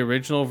 Watch the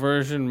original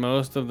version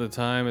most of the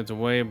time. It's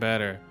way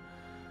better.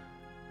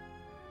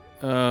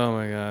 Oh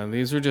my god.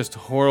 These were just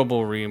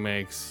horrible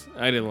remakes.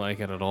 I didn't like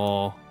it at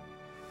all.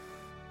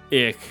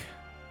 Ick.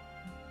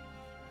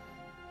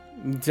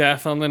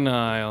 Death on the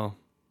Nile.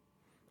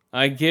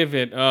 I give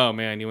it... Oh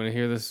man, you want to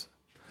hear this?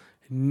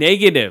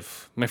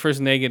 Negative. My first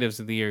negatives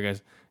of the year,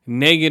 guys.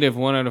 Negative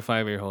 1 out of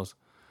 5 ear holes.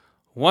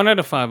 1 out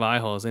of 5 eye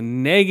holes.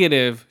 And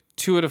negative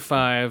 2 out of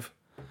 5...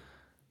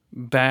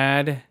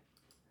 bad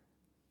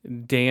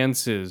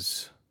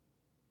dances.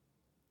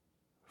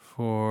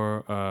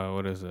 for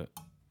what is it?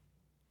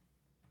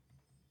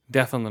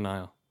 Death on the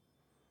Nile.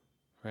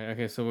 Right.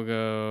 Okay. So we'll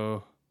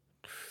go.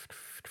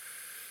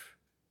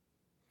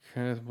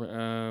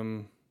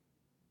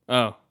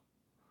 Oh.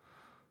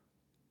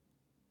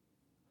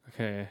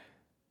 Okay.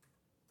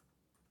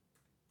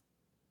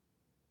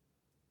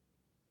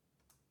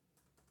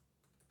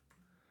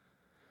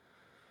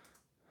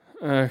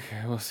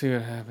 Okay, we'll see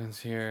what happens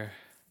here.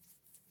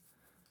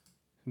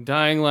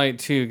 Dying Light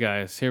 2,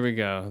 guys. Here we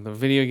go. The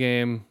video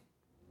game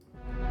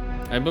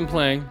I've been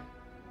playing.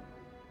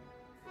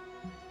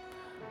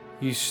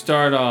 You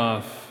start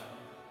off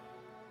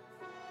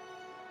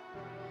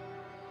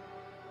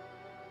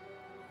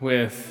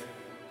with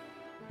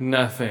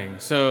nothing.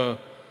 So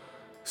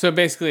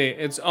basically,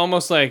 it's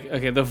almost like,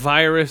 okay, the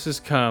virus has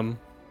come.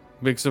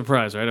 Big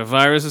surprise, right? A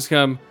virus has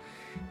come.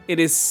 It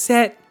is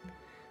set,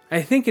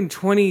 I think, in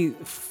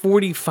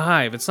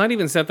 2045. It's not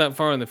even set that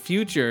far in the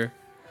future.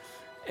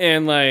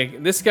 And,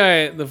 like, this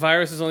guy, the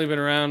virus has only been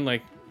around,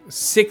 like,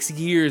 6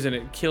 years and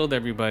it killed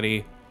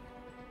everybody.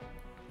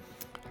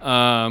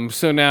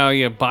 So now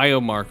you have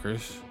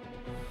biomarkers.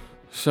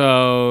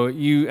 So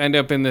you end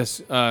up in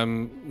this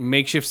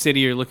makeshift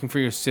city. You're looking for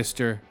your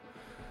sister.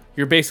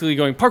 You're basically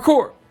going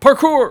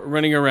parkour,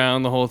 running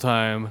around the whole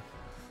time.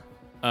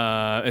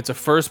 It's a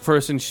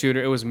first-person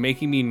shooter. It was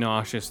making me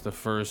nauseous the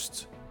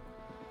first,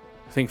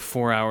 I think,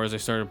 4 hours I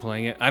started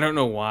playing it. I don't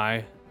know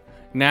why.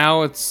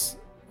 Now it's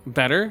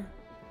better.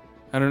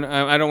 I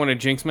don't want to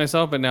jinx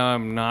myself, but now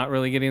I'm not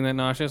really getting that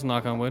nauseous.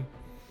 Knock on wood.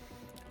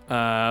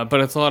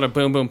 But it's a lot of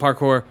boom, boom,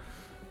 parkour.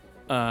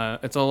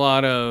 It's a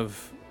lot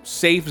of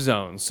safe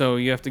zones. So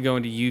you have to go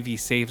into UV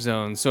safe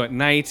zones. So at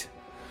night,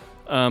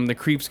 the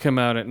creeps come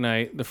out at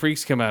night. The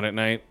freaks come out at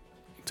night,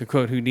 to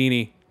quote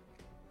Houdini.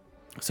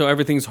 So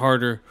everything's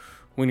harder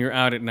when you're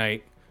out at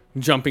night,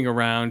 jumping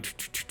around.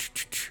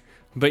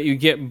 But you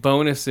get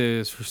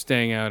bonuses for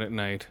staying out at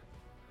night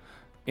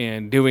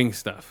and doing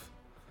stuff.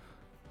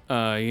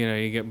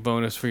 You get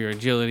bonus for your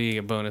agility, you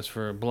get bonus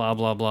for blah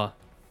blah blah.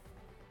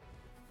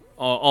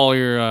 All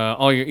your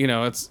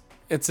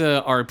it's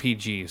a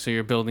RPG, so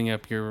you're building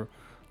up your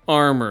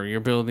armor, you're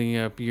building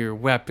up your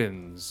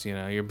weapons,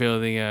 you're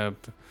building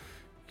up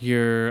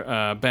your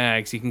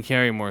bags so you can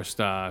carry more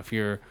stuff.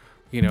 You're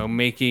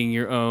making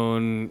your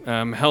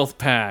own health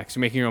packs,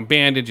 you're making your own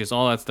bandages,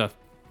 all that stuff.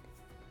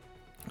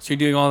 So you're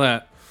doing all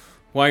that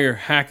while you're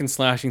hacking,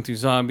 slashing through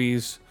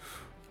zombies.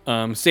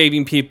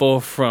 Saving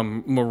people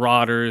from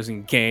marauders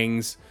and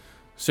gangs.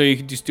 So you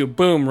can just do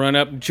boom, run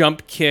up,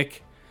 jump,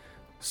 kick,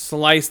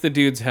 slice the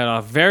dude's head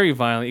off. Very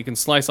violent. You can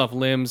slice off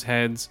limbs,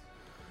 heads.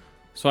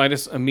 So I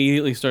just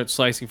immediately start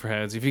slicing for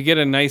heads. If you get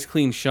a nice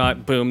clean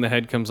shot, boom, the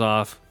head comes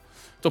off.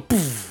 So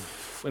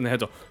poof, and the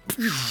head's all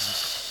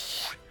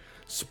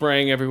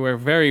spraying everywhere.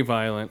 Very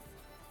violent.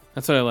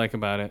 That's what I like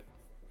about it.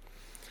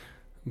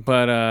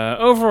 But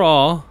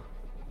overall,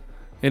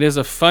 it is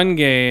a fun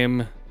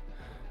game.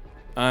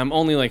 I'm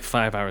only like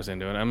 5 hours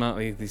into it. I'm not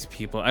like these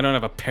people. I don't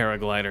have a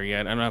paraglider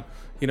yet.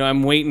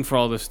 I'm waiting for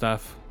all this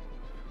stuff.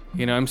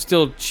 I'm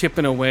still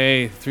chipping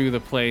away through the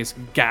place,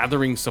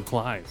 gathering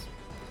supplies.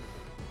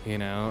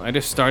 I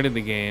just started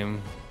the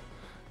game.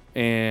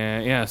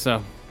 And yeah,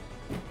 so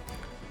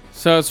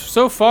it's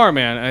so far,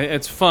 man.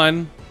 It's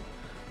fun.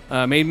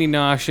 Made me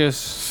nauseous.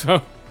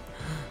 So,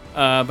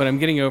 but I'm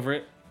getting over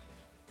it.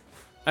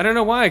 I don't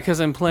know why, because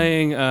I'm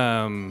playing,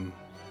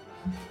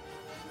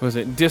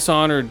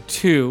 Dishonored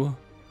 2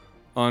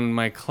 on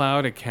my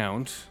cloud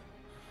account.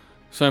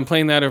 So I'm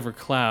playing that over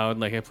cloud,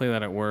 like I play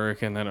that at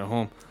work and then at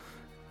home.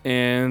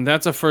 And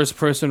that's a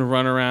first-person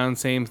run-around,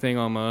 same thing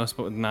almost,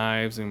 but with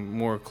knives and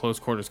more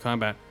close-quarters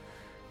combat.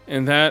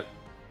 And that,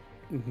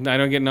 I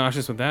don't get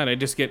nauseous with that. I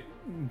just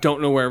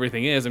don't know where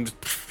everything is. I'm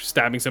just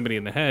stabbing somebody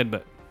in the head,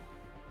 but...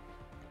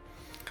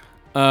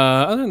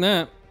 other than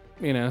that,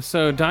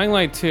 so Dying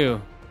Light 2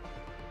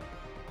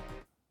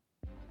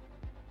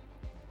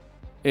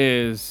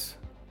 is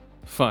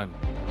fun.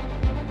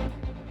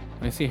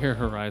 I see here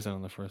Horizon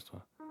on the first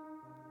one.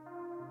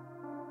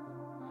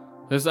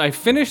 I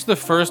finished the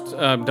first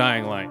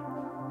Dying Light.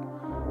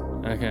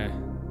 Okay.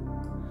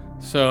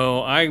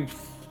 So I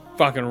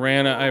fucking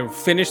I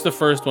finished the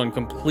first one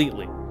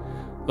completely.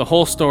 The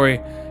whole story.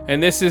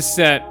 And this is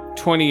set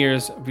 20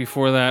 years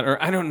before that.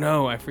 Or I don't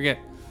know. I forget.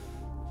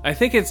 I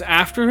think it's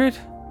after it.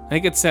 I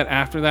think it's set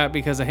after that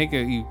because I think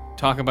you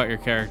talk about your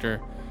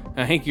character.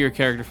 I think your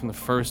character from the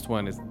first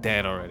one is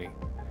dead already.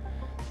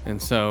 And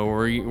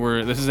so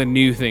this is a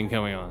new thing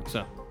coming on,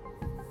 so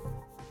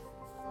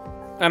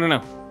I don't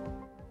know.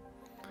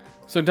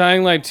 So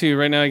Dying Light 2,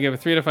 right now I give it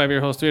 3 to 5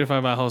 ear holes, 3 to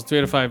 5 eye holes, 3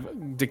 to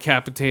 5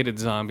 decapitated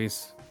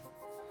zombies.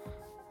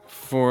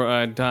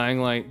 For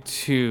Dying Light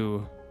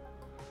 2.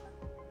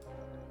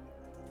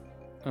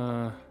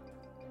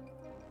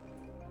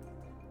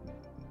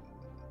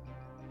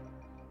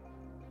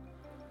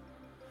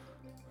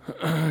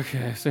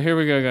 Okay, so here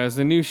we go, guys.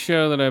 The new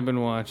show that I've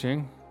been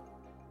watching.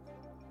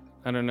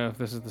 I don't know if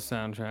this is the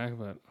soundtrack,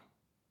 but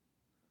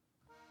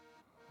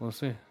we'll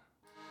see.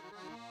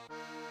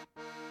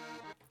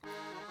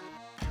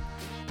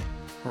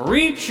 Come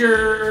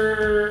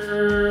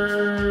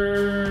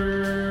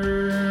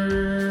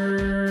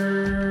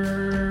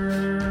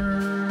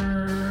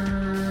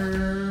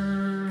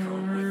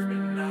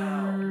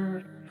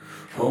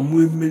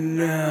with me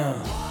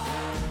now.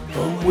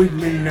 Come with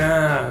me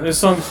now. This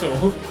song's so.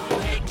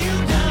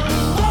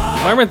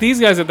 Why weren't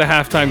these guys at the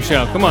halftime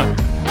show? Come on.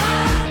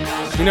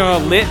 You know how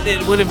lit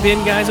it would have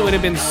been, guys? It would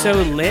have been so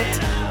lit.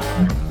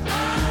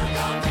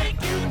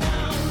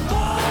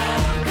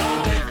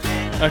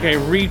 Okay,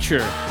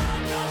 Reacher.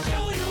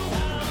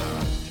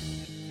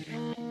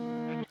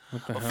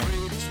 What the hell?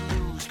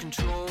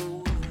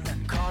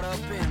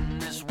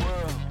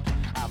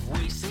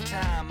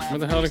 Where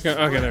the hell did it go?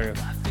 Okay, there it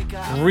goes.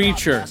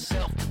 Reacher.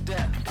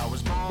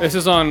 This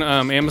is on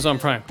Amazon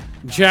Prime.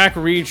 Jack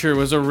Reacher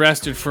was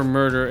arrested for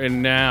murder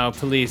and now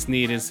police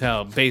need his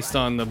help, based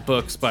on the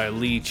books by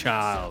Lee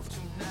Child.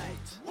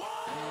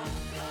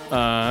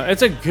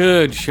 It's a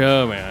good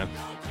show, man.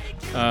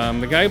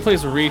 The guy who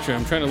plays Reacher,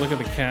 I'm trying to look at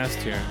the cast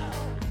here.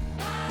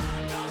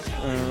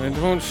 It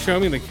won't show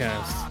me the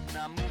cast.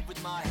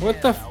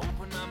 What the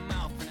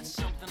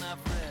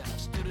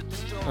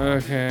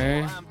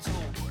Okay.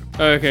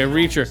 Okay,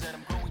 Reacher.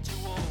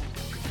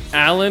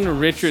 Alan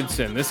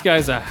Richardson. This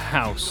guy's a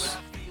house.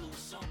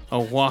 A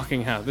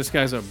walking house. This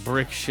guy's a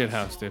brick shit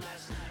house, dude.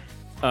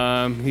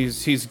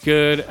 He's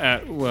good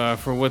at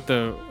for what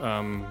the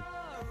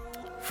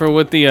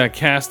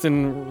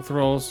casting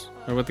roles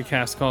or what the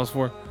cast calls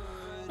for.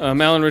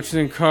 Alan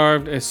Richardson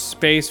carved a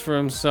space for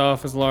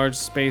himself, as large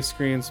space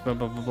screens, blah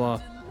blah blah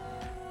blah.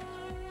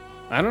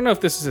 I don't know if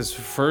this is his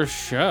first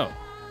show.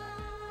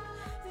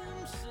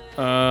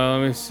 Let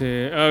me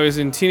see. Oh, he's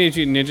in Teenage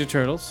Mutant Ninja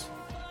Turtles.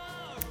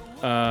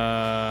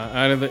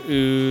 Out of the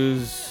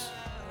Ooze.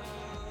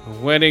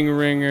 Wedding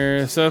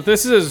Ringer. So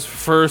this is his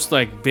first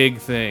like big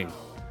thing.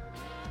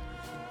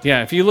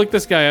 Yeah, if you look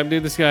this guy up,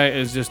 dude, this guy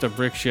is just a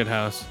brick shit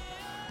house.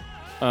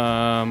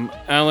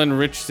 Alan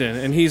Richardson,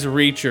 and he's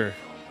Reacher.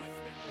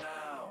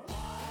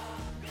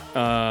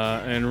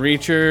 And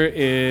Reacher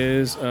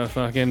is a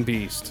fucking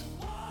beast.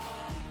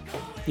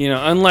 You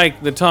know,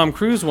 unlike the Tom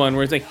Cruise one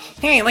where it's like,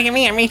 hey, look at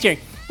me, I'm Reacher.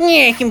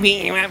 Yeah, I can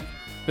beat you up.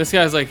 This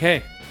guy's like,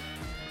 hey,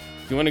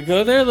 you want to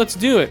go there? Let's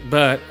do it.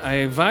 But I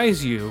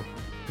advise you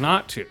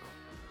not to.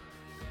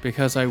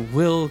 Because I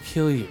will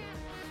kill you.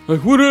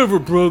 Like, whatever,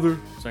 brother.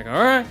 It's like,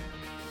 all right.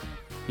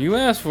 You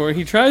asked for it.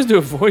 He tries to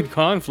avoid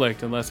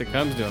conflict unless it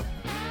comes to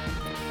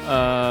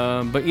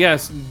him. But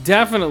yes,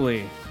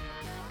 definitely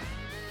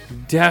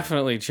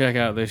check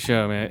out this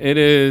show, man. It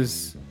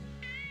is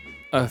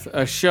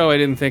a show I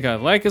didn't think I'd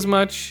like as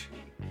much.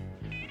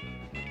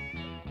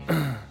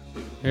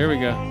 Here we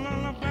go.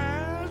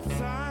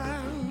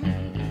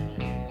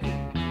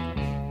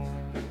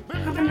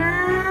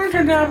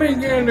 And I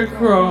begin to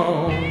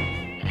crawl.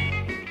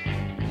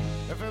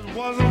 If it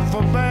wasn't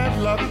for bad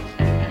luck,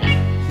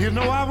 you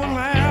know I wouldn't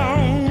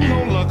have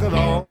no luck at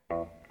all.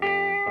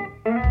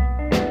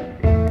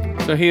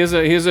 So he is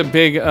a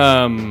big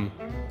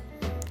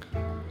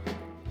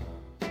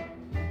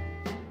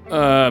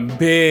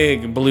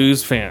big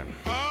blues fan.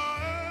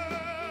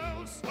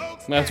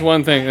 That's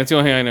one thing. That's the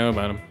only thing I know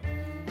about him.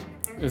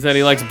 Is that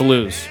he likes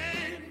blues.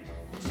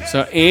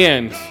 So,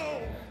 and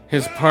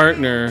his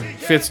partner,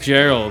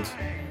 Fitzgerald,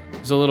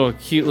 is a little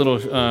cute little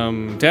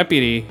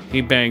deputy.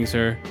 He bangs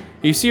her.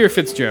 You see her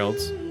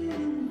Fitzgerald's.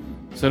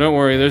 So don't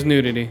worry, there's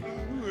nudity.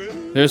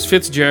 There's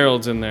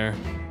Fitzgerald's in there.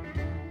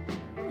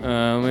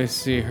 Let me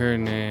see her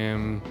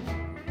name.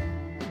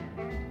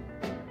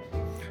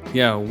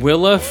 Yeah,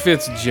 Willa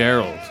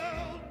Fitzgerald.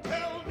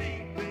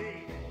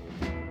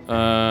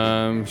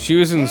 She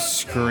was in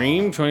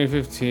Scream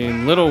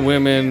 2015, Little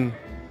Women,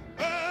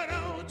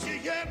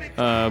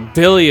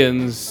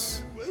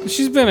 Billions.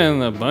 She's been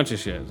in a bunch of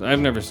shit. I've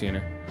never seen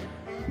her.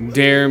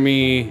 Dare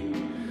Me.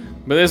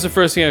 But this is the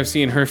first thing I've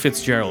seen her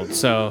Fitzgerald,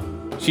 so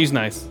she's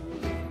nice.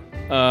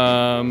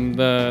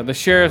 The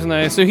sheriff's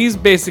nice. So he's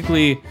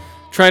basically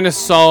trying to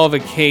solve a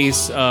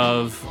case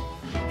of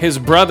his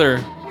brother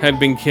had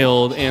been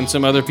killed and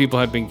some other people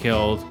had been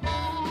killed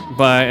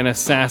by an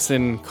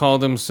assassin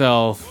called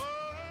himself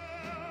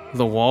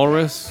the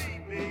Walrus?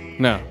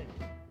 No.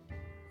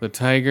 The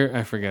Tiger?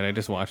 I forget. I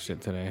just watched it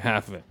today.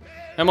 Half of it.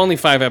 I'm only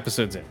 5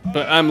 episodes in,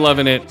 but I'm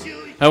loving it.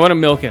 I want to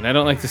milk it. I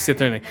don't like to sit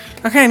there and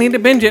think, okay, I need to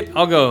binge it.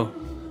 I'll go,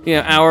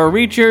 hour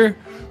Reacher,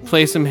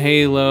 play some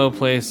Halo,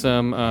 play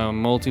some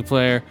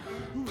multiplayer,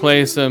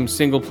 play some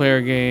single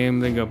player game,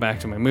 then go back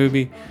to my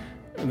movie,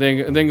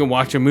 then go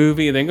watch a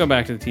movie, then go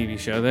back to the TV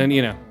show. Then,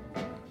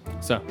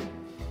 So,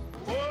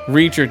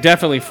 Reacher,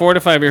 definitely 4 to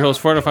 5 ear holes,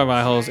 4 to 5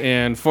 eye holes,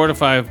 and 4 to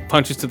 5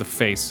 punches to the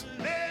face.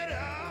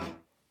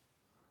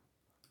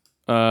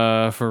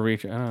 For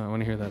Reacher. I don't know. I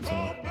want to hear that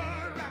song.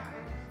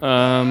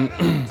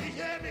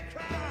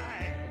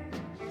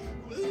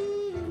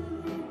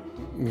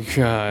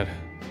 God.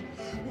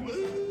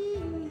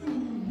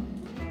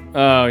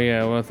 Oh,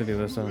 yeah, we'll have to do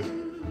this song.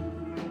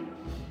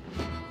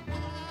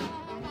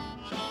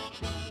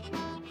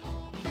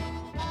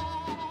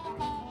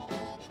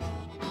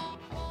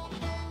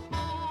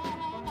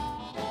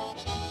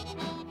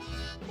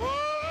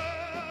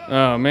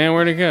 Oh man,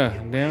 where'd it go?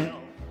 Damn it.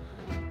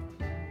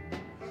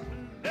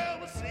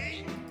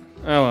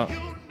 Oh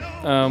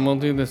well. We'll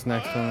do this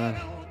next one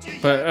then.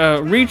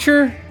 But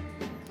Reacher,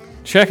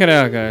 check it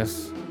out,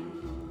 guys.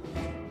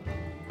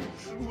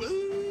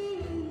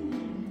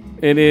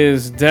 It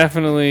is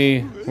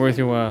definitely worth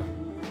your while.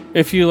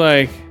 If you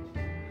like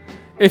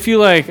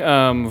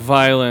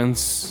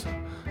violence,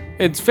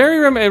 it's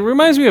very. It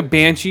reminds me of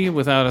Banshee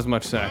without as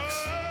much sex.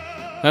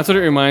 That's what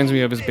it reminds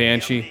me of, is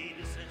Banshee.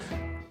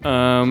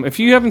 If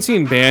you haven't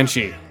seen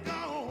Banshee,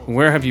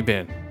 where have you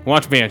been?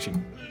 Watch Banshee.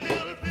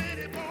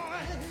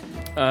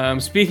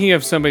 Speaking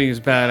of somebody who's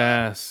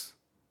badass,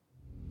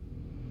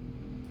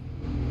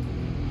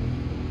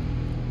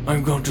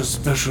 I've got a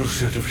special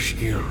set of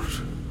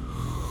skills,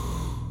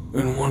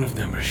 and one of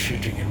them is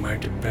shitting in my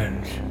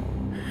defense.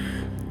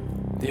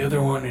 The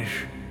other one is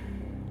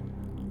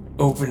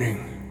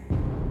opening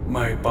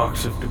my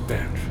box of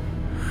defense.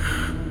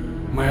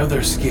 My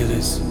other skill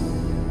is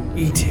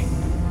eating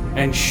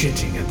and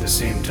shitting at the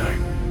same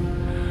time.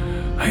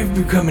 I've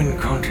become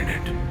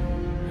incontinent,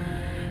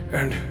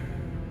 and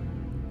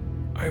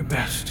I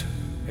best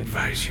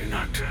advise you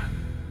not to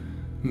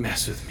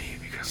mess with me,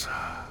 because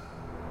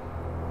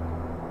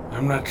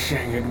I'm not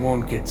saying it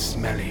won't get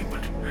smelly,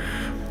 but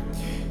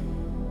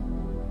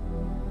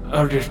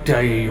I'll just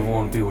tell you, you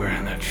won't be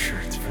wearing that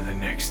shirt for the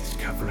next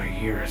couple of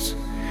years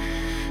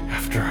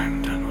after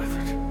I'm done with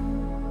it.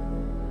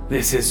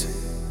 This is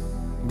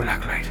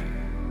Blacklight.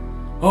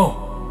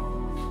 Oh,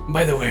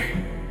 by the way,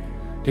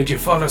 did you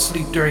fall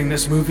asleep during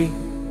this movie?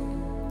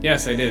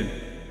 yes, I did.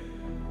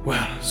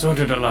 Well, so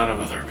did a lot of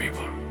other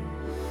people.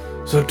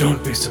 So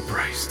don't be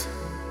surprised.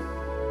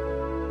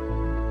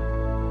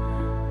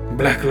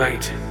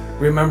 Blacklight.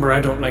 Remember, I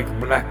don't like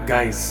black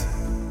guys.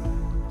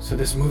 So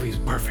this movie's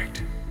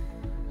perfect.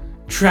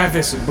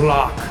 Travis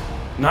Block,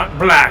 not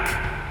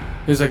Black,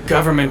 is a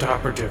government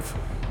operative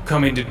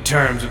coming to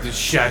terms with his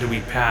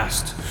shadowy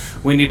past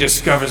when he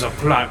discovers a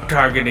plot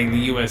targeting the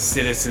U.S.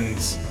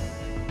 citizens.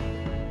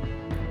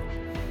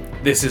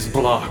 This is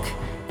Block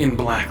in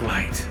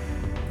Blacklight.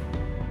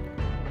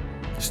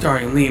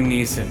 Starring Liam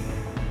Neeson,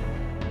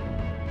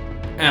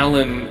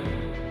 Alan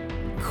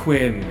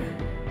Quinn,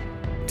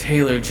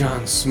 Taylor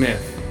John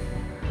Smith,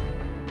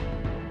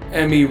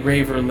 Emmy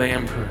Raver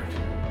Lampert,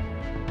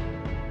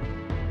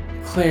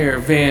 Claire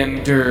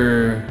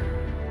Vanderboom,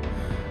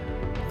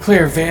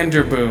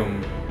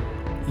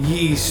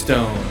 Yee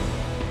Stone,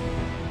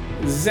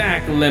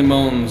 Zach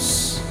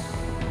Lemons,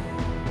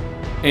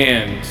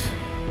 and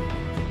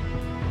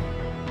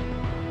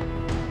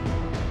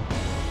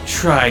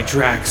Try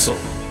Draxel.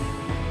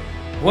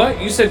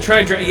 What? You said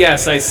Try Draxel?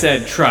 Yes, I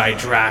said Try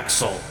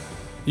Draxel.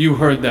 You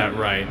heard that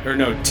right. Or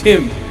no,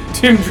 Tim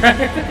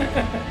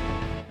Draxel.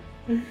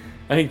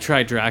 I think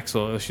Try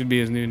Draxel should be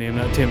his new name,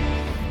 not Tim.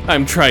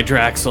 I'm Try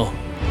Draxel.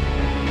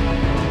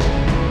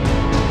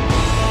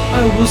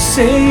 I will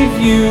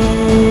save you.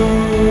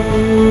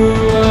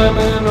 I'm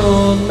an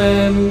old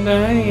man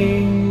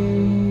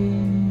dying.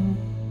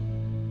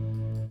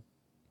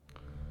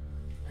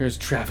 Here's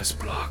Travis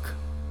Block.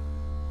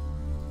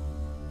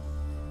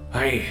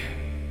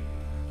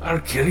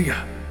 I'll kill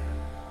ya,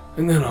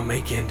 and then I'll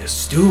make you into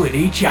stew and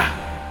eat ya.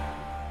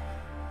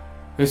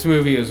 This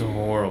movie is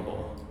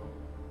horrible.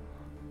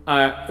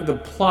 The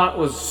plot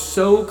was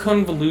so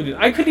convoluted.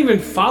 I couldn't even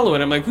follow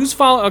it. I'm like, who's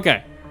following?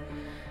 Okay.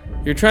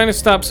 You're trying to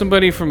stop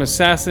somebody from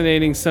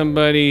assassinating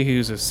somebody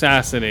who's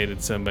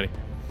assassinated somebody.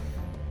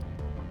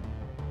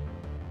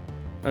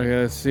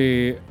 Okay, let's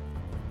see.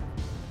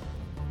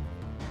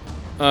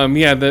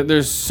 Yeah,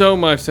 there's so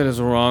much that is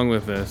wrong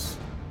with this.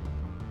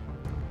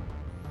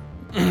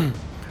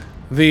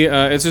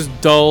 It's just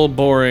dull,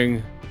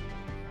 boring.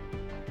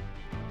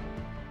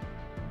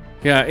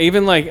 Yeah,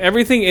 even like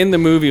everything in the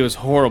movie was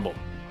horrible.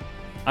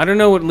 I don't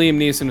know what Liam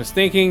Neeson was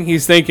thinking.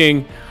 He's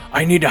thinking,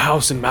 I need a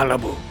house in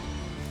Malibu.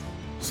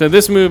 So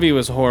this movie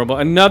was horrible.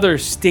 Another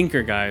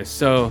stinker, guys.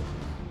 So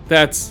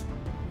that's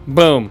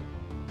boom.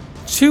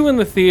 2 in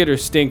the theater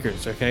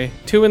stinkers, okay?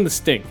 2 in the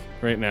stink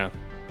right now.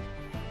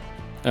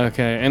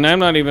 Okay, and I'm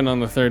not even on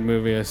the 3rd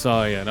movie I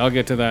saw yet. I'll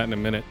get to that in a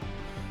minute.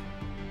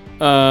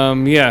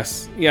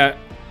 Yes. Yeah.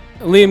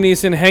 Liam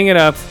Neeson, hang it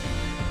up.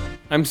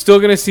 I'm still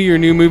gonna see your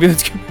new movie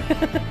that's coming.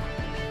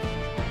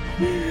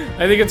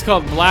 I think it's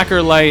called Black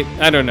or Light.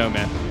 I don't know,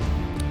 man.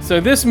 So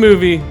this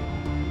movie,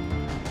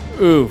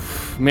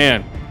 oof,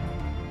 man.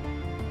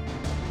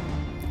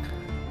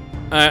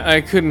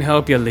 I couldn't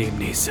help you, Liam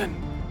Neeson.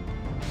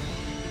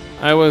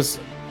 I was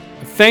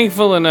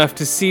thankful enough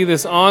to see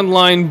this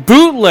online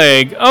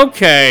bootleg.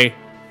 Okay,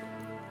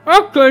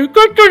 good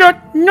to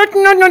that. No.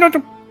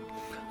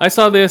 I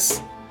saw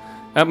this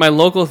at my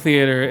local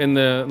theater in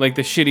the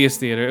shittiest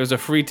theater. It was a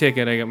free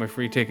ticket. I got my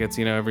free tickets,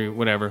 every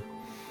whatever.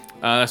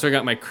 That's what I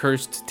got my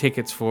cursed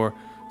tickets for.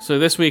 So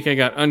this week I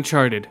got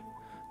Uncharted,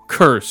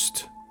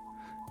 Cursed,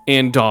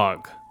 and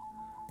Dog.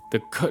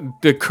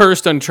 The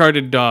Cursed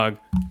Uncharted Dog.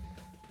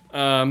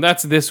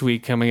 That's this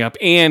week coming up,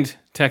 and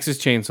Texas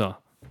Chainsaw.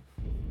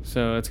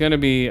 So it's gonna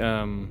be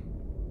a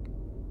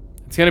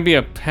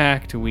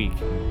packed week.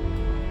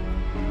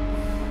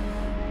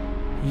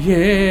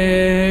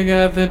 Yeah,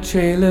 got the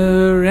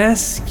trailer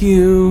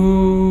rescue.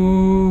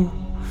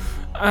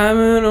 I'm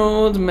an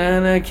old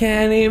man, I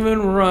can't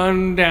even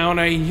run down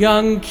a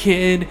young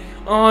kid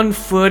on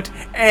foot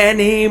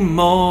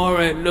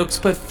anymore. It looks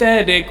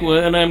pathetic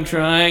when I'm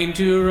trying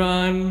to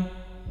run.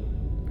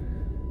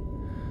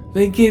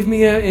 They give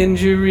me a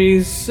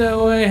injury,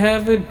 so I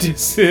have a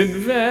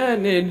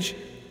disadvantage.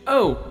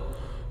 Oh,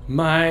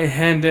 my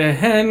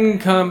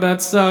hand-to-hand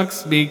combat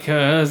sucks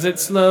because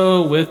it's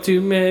slow with too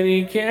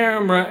many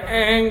camera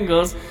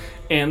angles.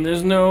 And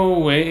there's no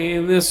way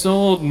this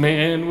old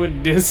man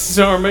would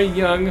disarm a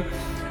young,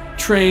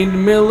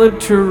 trained,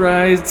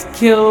 militarized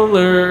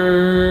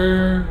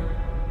killer.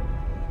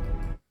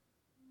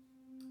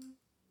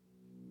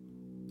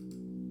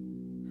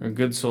 Or a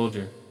good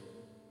soldier.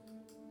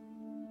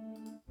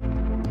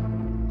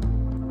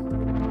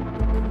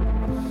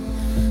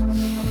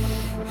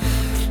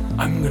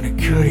 I'm gonna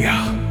kill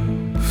ya.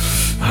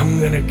 I'm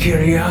gonna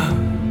kill ya.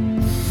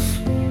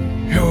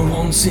 You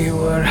won't see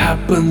what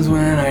happens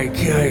when I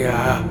kill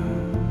ya.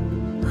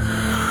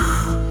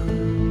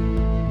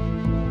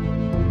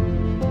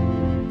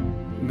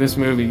 This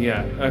movie,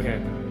 yeah,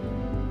 okay.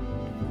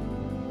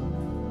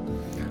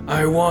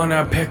 I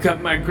wanna pick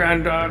up my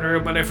granddaughter,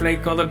 but I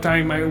flake all the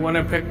time. I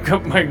wanna pick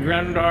up my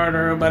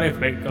granddaughter, but I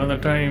flake all the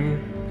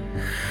time.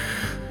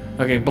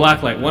 Okay,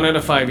 Blacklight, 1 out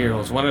of 5 ear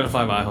holes, 1 out of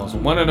 5 eye holes,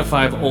 1 out of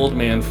 5 old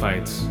man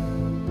fights.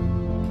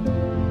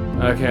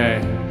 Okay.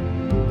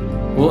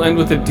 We'll end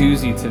with a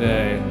doozy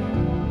today.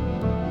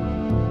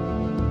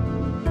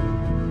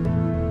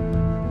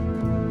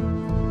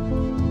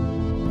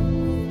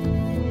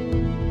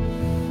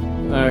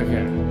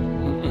 Okay.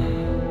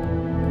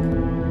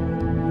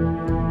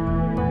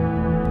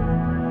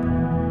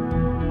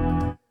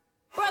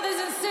 Brothers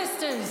and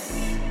sisters,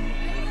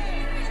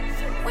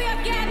 we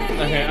are gathered.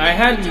 Okay, I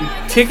had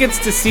tickets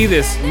to see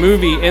this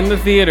movie in the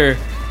theater,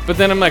 but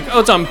then I'm like,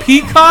 oh, it's on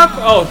Peacock?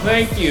 Oh,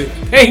 thank you.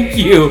 Thank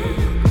you.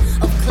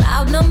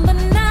 Cloud number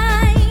 9,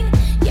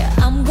 yeah,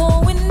 I'm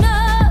going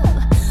up.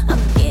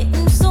 I'm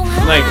getting so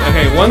high. Like,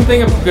 okay, one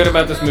thing good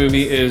about this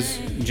movie is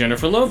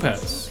Jennifer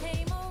Lopez.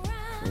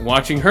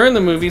 Watching her in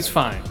the movie is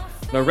fine.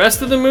 The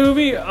rest of the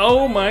movie,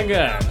 oh my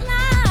god.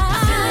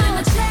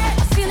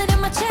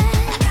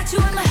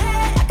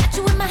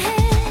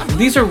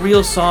 These are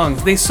real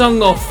songs. They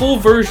sung a full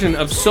version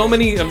of so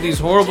many of these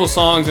horrible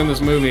songs in this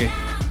movie.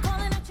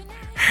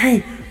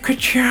 Hey,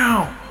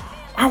 ka-chow!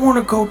 I want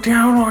to go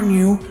down on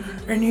you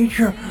and eat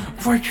your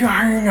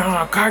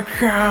vagina,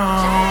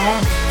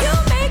 ka-chow!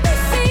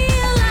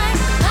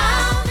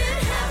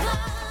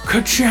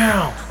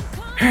 Ka-chow!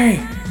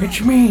 Hey,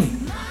 it's me,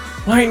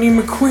 Lightning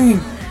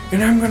McQueen,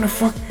 and I'm gonna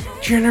fuck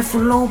Jennifer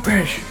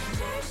Lopez.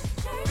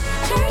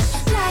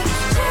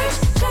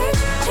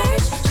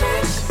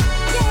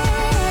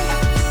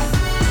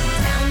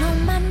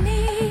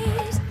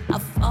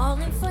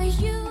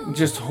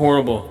 Just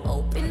horrible.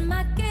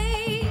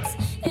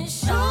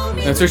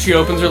 That's where she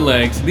opens her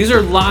legs. These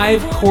are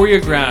live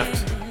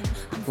choreographed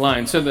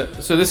lines. So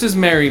this is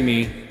Marry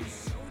Me.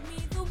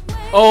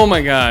 Oh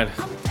my god.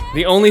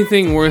 The only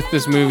thing worth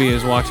this movie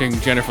is watching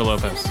Jennifer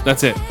Lopez.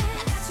 That's it.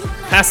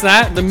 Past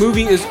that, the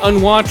movie is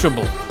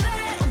unwatchable.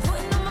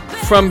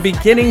 From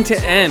beginning to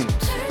end.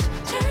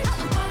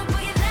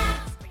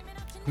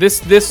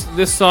 This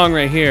song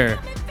right here.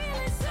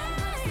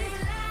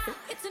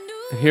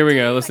 Here we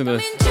go, listen to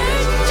this.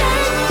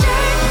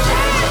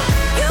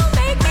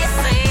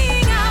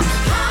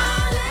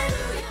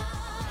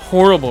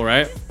 Horrible,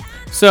 right?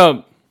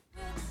 So,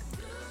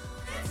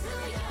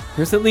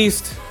 there's at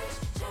least...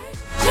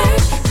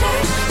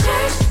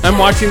 I'm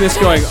watching this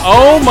going,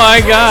 oh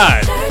my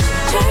god!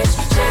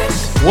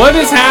 What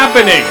is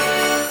happening?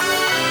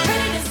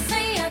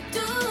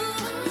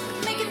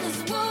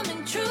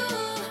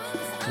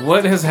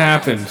 What has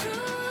happened?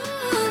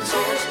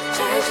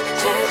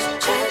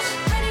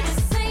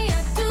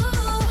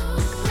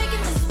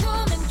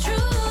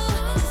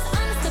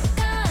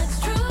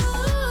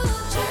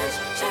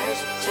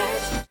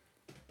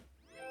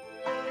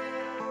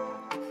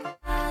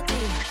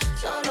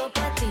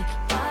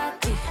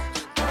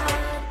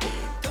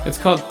 It's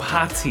called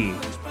Party.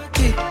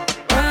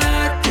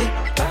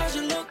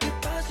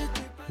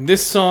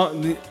 This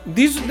song,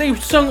 they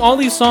sung all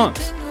these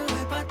songs.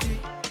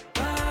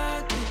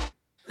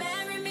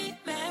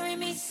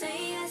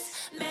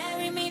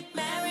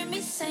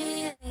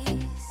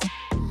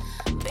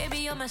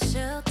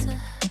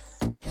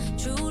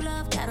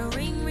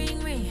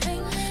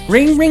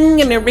 Ring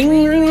ring and a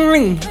ring ring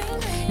ring.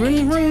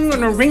 Ring ring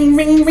and a ring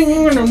ring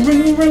ring and a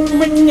ring ring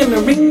ring and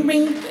a ring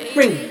ring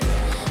ring.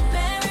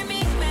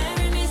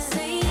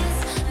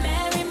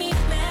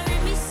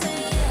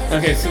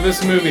 Okay, so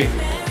this movie.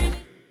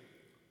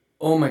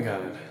 Oh my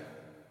god.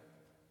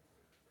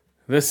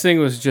 This thing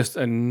was just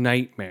a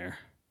nightmare.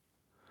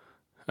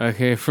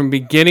 Okay, from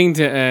beginning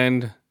to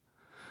end.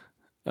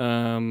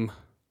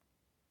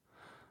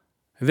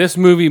 This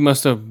movie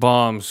must have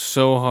bombed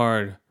so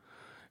hard.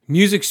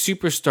 Music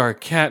superstar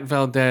Kat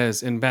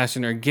Valdez and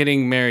Bastian are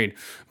getting married,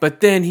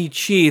 but then he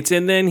cheats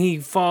and then he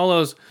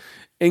follows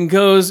and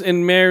goes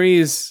and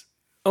marries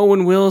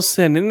Owen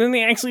Wilson, and then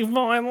they actually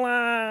fall in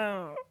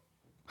love.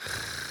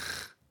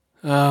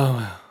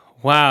 Oh,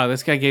 wow.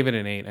 This guy gave it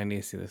an 8. I need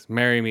to see this.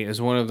 Marry Me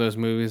is one of those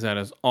movies that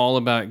is all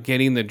about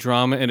getting the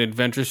drama and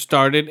adventure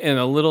started in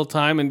a little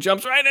time and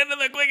jumps right into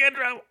the quick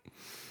intro.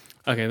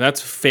 Okay, that's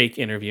fake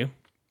interview.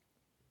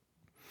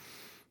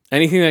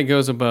 Anything that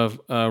goes above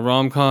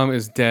rom-com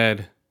is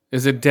dead.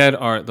 Is a dead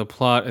art. The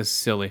plot is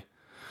silly.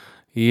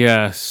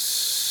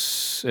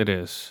 Yes, it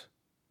is.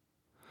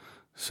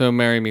 So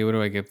Marry Me. What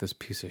do I give this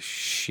piece of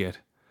shit?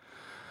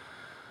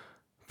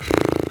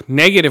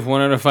 Negative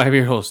 1 out of 5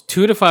 ear holes.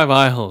 2 to 5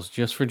 eye holes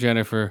just for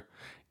Jennifer.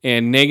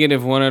 And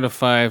negative 1 out of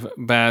 5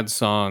 bad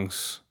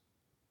songs.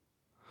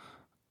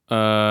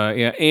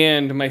 Yeah,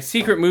 and my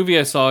secret movie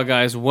I saw,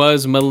 guys,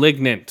 was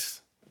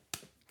Malignant.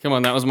 Come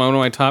on, that was one of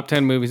my top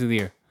 10 movies of the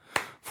year.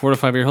 4 to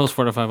 5 ear holes,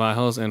 4 to 5 eye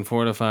holes, and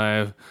 4 to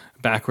 5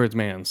 backwards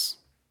mans.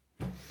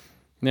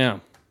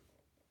 Now,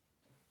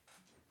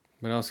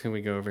 what else can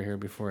we go over here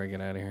before I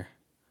get out of here?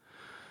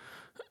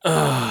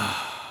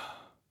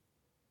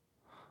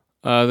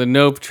 The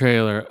Nope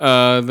trailer.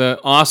 The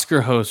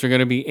Oscar hosts are going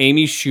to be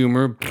Amy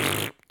Schumer,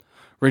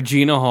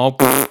 Regina Hall,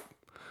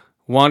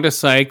 Wanda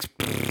Sykes,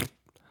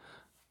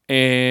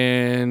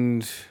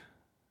 and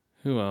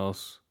who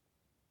else?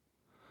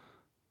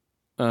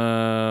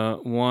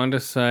 Wanda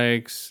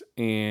Sykes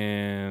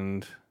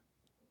and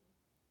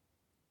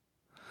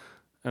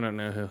I don't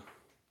know who.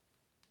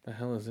 The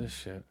hell is this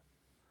shit?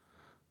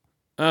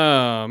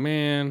 Oh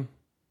man.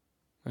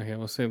 Okay,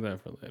 we'll save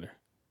that for later.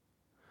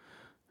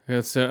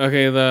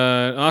 Okay,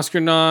 the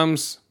Oscar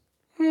noms.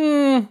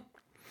 I'll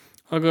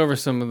go over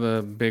some of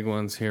the big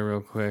ones here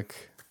real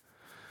quick.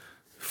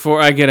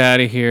 Before I get out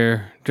of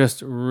here,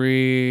 just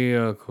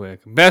real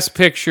quick. Best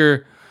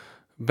Picture,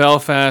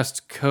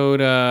 Belfast,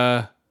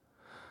 Coda,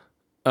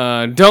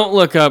 Don't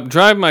Look Up,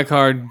 Drive My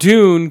Car,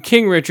 Dune,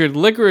 King Richard,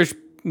 Licorice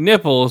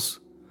Nipples,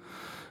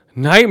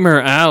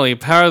 Nightmare Alley,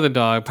 Power of the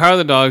Dog. Power of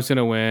the Dog's going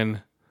to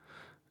win.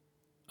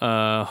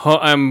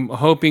 I'm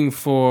hoping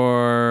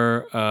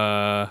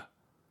for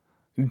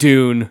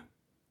Dune.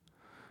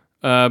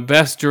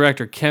 Best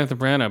Director, Kenneth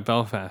Branagh,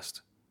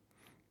 Belfast.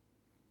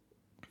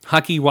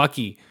 Hucky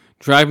Wucky,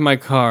 Drive My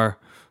Car.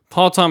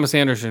 Paul Thomas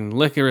Anderson,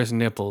 Licorice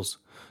Nipples.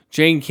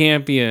 Jane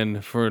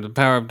Campion for The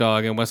Power of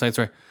Dog and West Side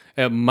Story.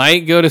 It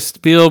might go to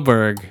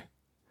Spielberg.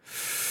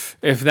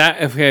 If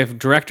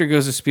director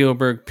goes to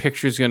Spielberg,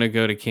 picture's going to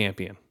go to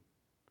Campion.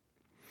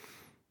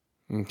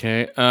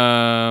 Okay.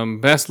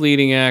 Best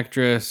Leading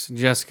Actress,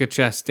 Jessica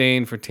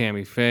Chastain for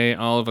Tammy Faye.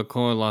 Oliver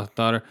Cohen, Lost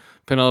Daughter.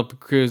 Penelope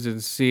Cruz,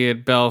 didn't see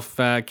it.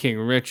 Belfast, King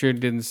Richard,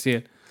 didn't see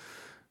it.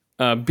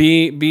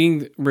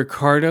 Being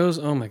Ricardo's,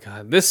 oh my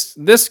god,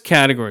 this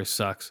category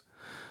sucks.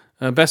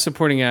 Best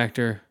Supporting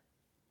Actor,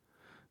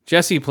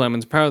 Jesse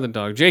Plemons, Power of the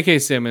Dog. J.K.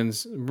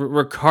 Simmons,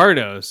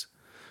 Ricardo's.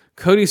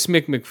 Cody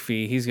Smith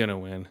McPhee, he's gonna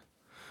win.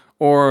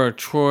 Or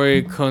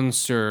Troy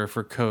Kunser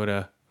for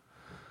Coda.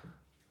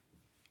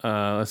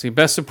 Let's see.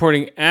 Best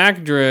Supporting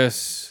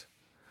Actress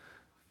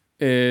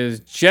is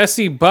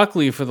Jessie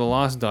Buckley for The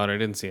Lost Daughter.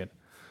 Didn't see it.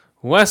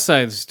 West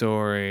Side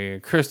Story.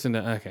 Kristen.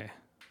 Okay.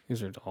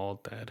 These are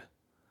all dead.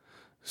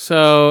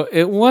 So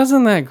it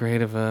wasn't that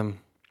great of a.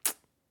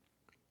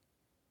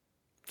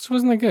 This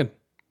wasn't that good.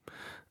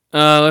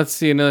 Let's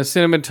see. Another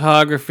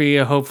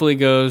cinematography hopefully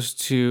goes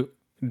to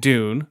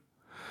Dune.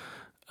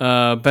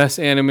 Best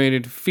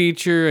Animated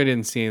Feature. I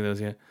didn't see any of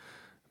those yet.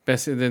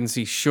 Best, I didn't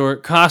see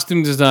short.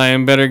 Costume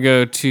design better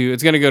go to.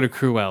 It's gonna go to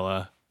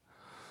Cruella.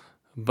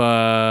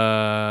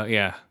 But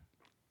yeah.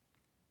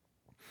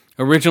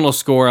 Original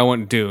score. I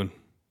want Dune.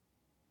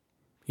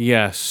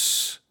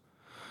 Yes.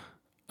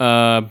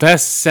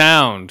 Best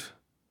sound.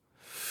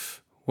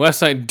 West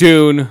Side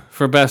Dune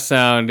for best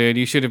sound, dude.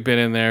 You should have been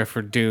in there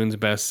for Dune's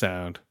best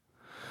sound.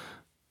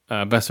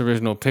 Best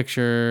original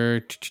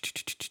picture.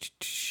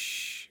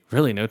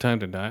 Really, No Time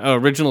to Die. Oh,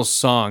 original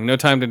song. No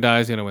Time to Die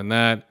is gonna win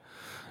that.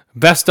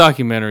 Best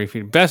documentary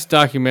feed. Best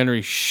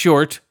documentary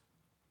short.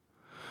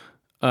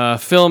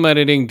 Film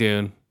editing,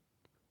 Dune.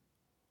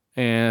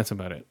 And that's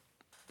about it.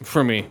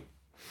 For me.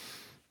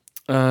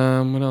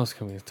 What else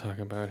can we talk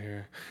about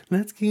here?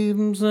 Let's give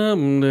them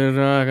something to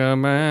talk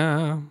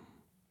about.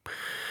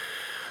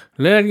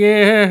 Let's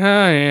get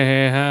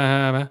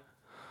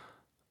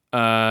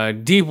high.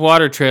 Deep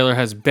Water trailer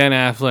has Ben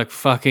Affleck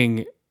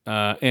fucking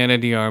Ana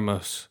de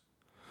Armas.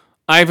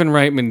 Ivan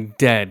Reitman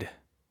dead.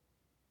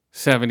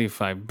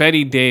 75.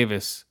 Betty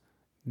Davis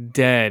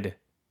dead.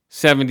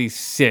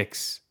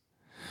 76.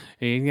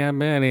 He got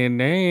Betty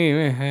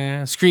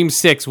Davis. Scream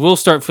 6 will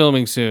start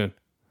filming soon.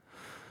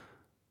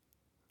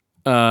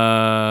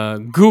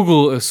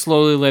 Google is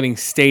slowly letting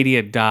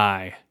Stadia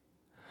die.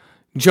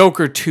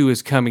 Joker 2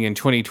 is coming in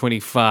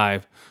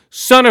 2025.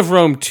 Son of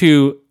Rome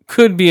 2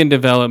 could be in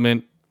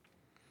development.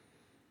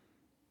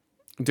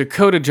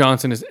 Dakota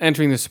Johnson is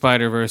entering the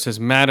Spider-Verse as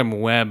Madam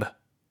Web,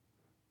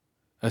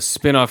 a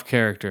spin-off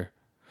character.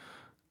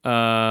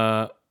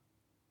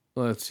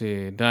 Let's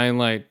see. Dying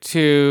Light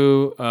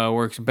 2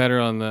 works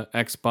better on the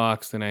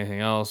Xbox than anything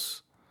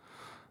else.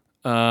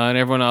 And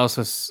everyone else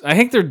is. I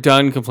think they're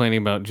done complaining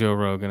about Joe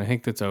Rogan. I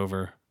think that's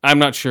over. I'm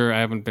not sure. I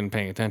haven't been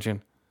paying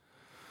attention.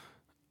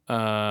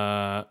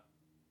 Let's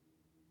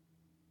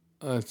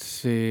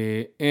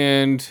see.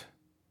 And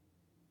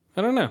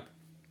I don't know.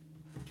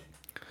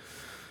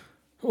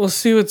 We'll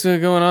see what's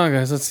going on,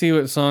 guys. Let's see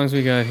what songs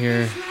we got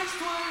here. This next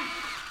one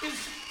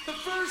is the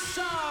first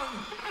song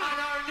on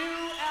our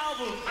new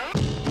album.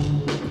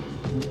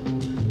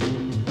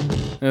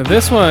 Now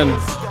this one.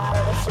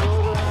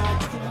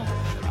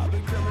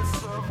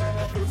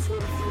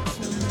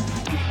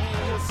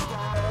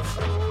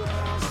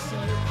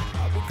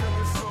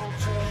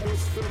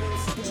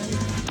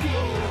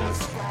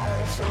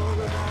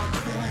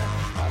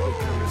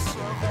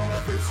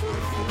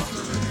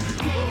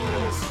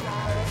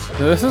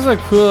 So this is a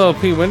cool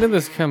LP. When did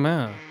this come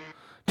out?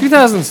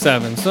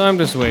 2007, so I'm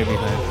just way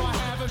behind.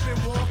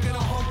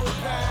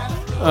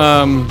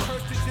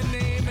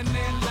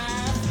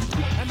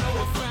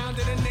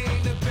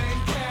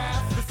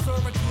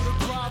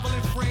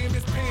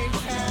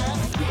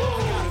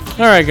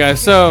 Alright guys,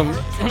 so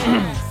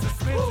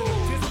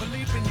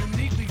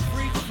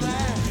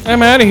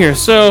I'm out of here.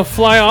 So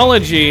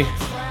Flyology.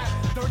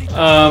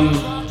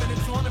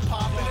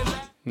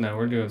 No,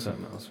 we're doing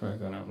something else. We're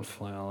going out with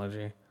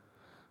Flyology.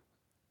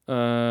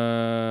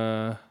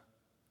 Alright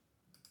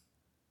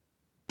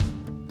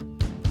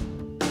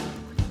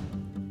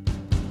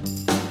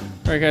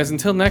guys,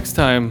 until next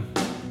time,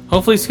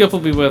 hopefully Skip will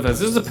be with us.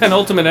 This is the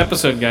penultimate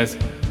episode, guys.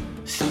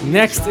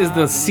 Next is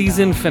the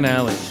season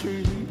finale.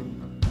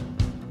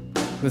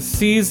 The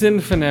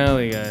season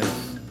finale, guys.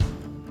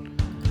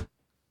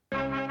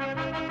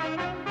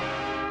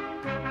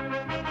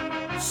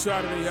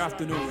 Saturday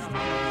afternoon,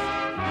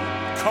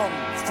 Kung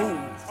Fu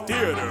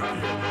Theater.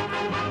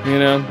 You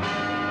know?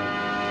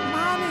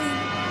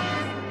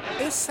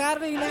 It's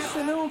Saturday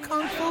afternoon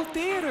Kung Fu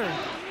Theater.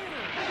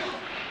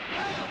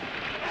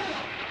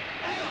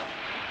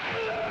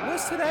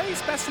 What's today's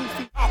special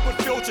feature? I put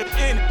filtered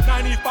in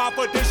 95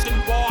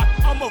 edition bar.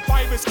 I'm a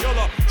virus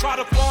killer. Try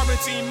to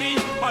quarantine me.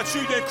 My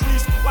cheat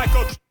increase like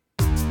a.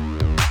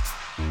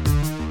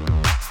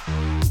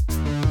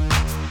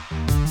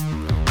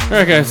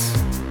 Alright guys.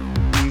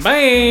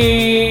 Bye.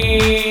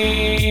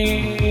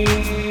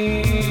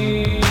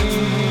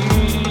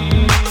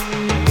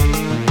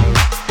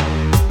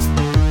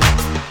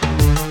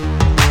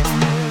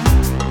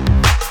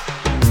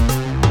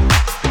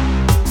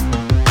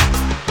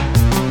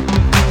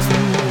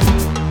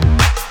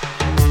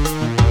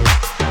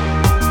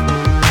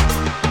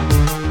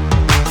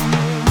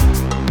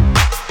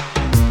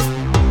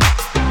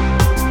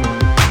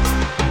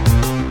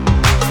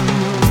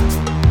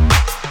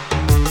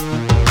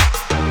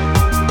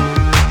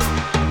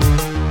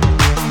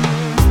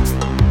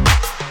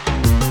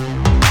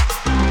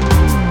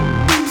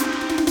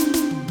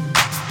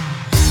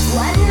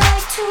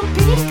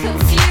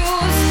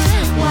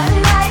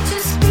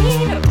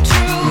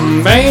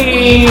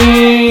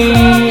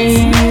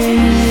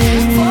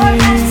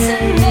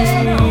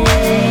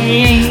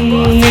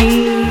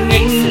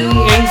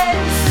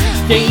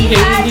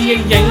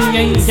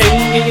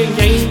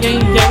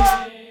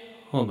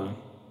 Hold on.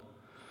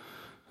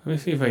 Let me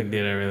see if I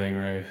did everything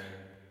right.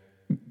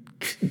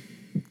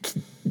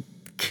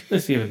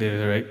 Let's see if I did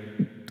it right.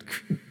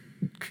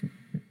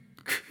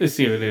 Let's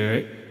see if I did it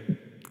right.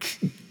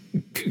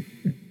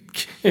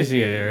 Let's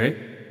see if I did it right.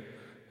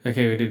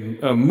 Okay, we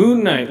did. Oh,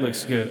 Moon Knight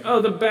looks good.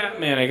 Oh, the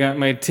Batman. I got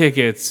my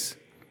tickets.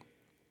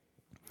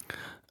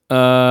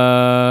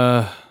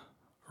 Reacher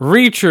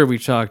we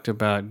talked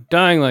about.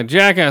 Dying Light.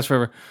 Jackass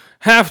Forever.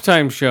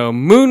 Halftime show.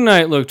 Moon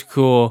Knight looked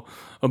cool.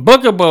 A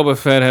Book of Boba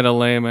Fett had a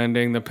lame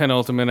ending. The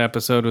penultimate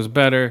episode was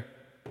better.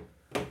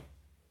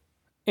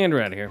 And we're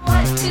out of here.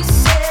 What to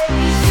say?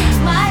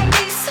 My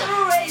knees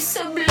are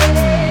razor blade.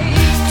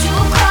 To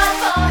call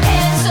for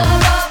hands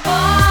of a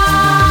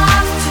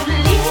bomb to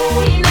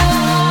lean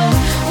on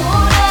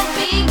wouldn't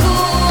be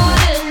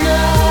good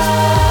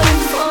enough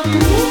for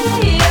me.